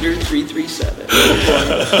 Steak Eater 337.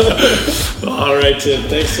 All right, Tim.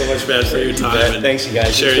 Thanks so much, man, for your time. And thanks, you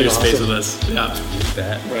guys. Sharing your space with us. Yeah. You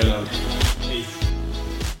bet. Right on.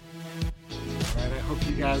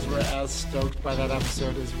 You guys were as stoked by that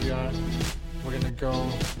episode as we are. We're gonna go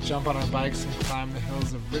jump on our bikes and climb the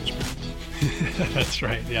hills of Richmond. That's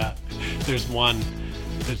right, yeah. There's one.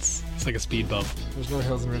 It's like a speed bump. There's no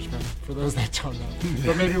hills in Richmond, for those that don't know.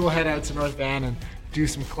 But maybe we'll head out to North Van and do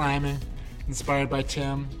some climbing, inspired by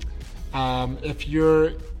Tim. If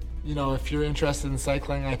you're if you're interested in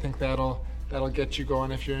cycling, I think that'll get you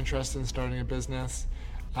going. If you're interested in starting a business,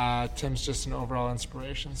 Tim's just an overall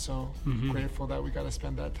inspiration. So grateful that we got to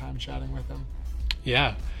spend that time chatting with him.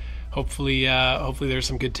 Yeah. Hopefully there's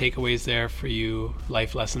some good takeaways there for you,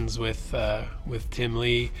 life lessons with Tim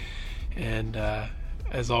Lee. And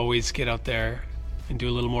as always, get out there and do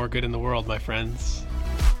a little more good in the world, my friends.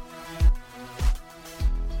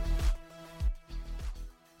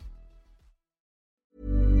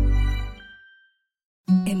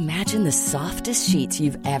 Imagine the softest sheets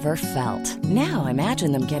you've ever felt. Now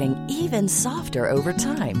imagine them getting even softer over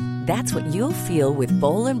time. That's what you'll feel with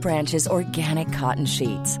Boll & Branch's organic cotton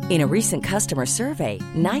sheets. In a recent customer survey,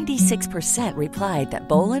 96% replied that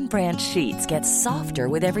Boll & Branch sheets get softer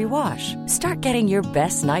with every wash. Start getting your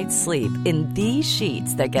best night's sleep in these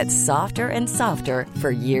sheets that get softer and softer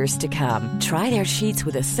for years to come. Try their sheets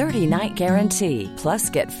with a 30-night guarantee.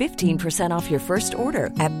 Plus, get 15% off your first order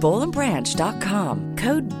at bollandbranch.com.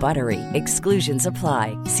 Code BUTTERY. Exclusions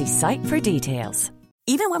apply. See site for details.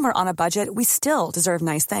 Even when we're on a budget, we still deserve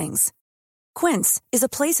nice things. Quince is a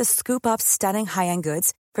place to scoop up stunning high-end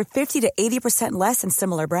goods for 50 to 80% less than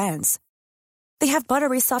similar brands. They have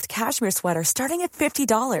buttery soft cashmere sweaters starting at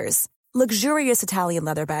 $50, luxurious Italian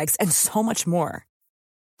leather bags, and so much more.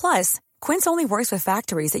 Plus, Quince only works with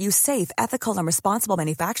factories that use safe, ethical, and responsible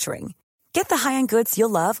manufacturing. Get the high-end goods you'll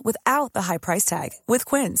love without the high price tag with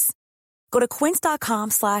Quince. Go to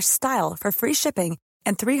quince.com/style for free shipping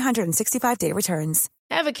and 365-day returns.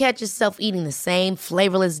 Ever catch yourself eating the same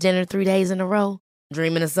flavorless dinner 3 days in a row?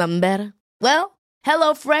 Dreaming of something better? Well,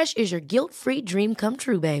 HelloFresh is your guilt-free dream come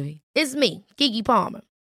true, baby. It's me, Keke Palmer.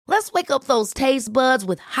 Let's wake up those taste buds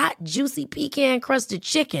with hot, juicy pecan-crusted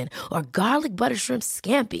chicken or garlic butter shrimp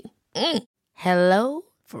scampi.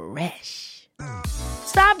 HelloFresh.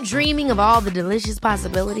 Stop dreaming of all the delicious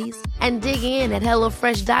possibilities and dig in at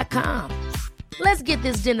HelloFresh.com. Let's get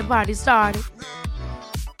this dinner party started.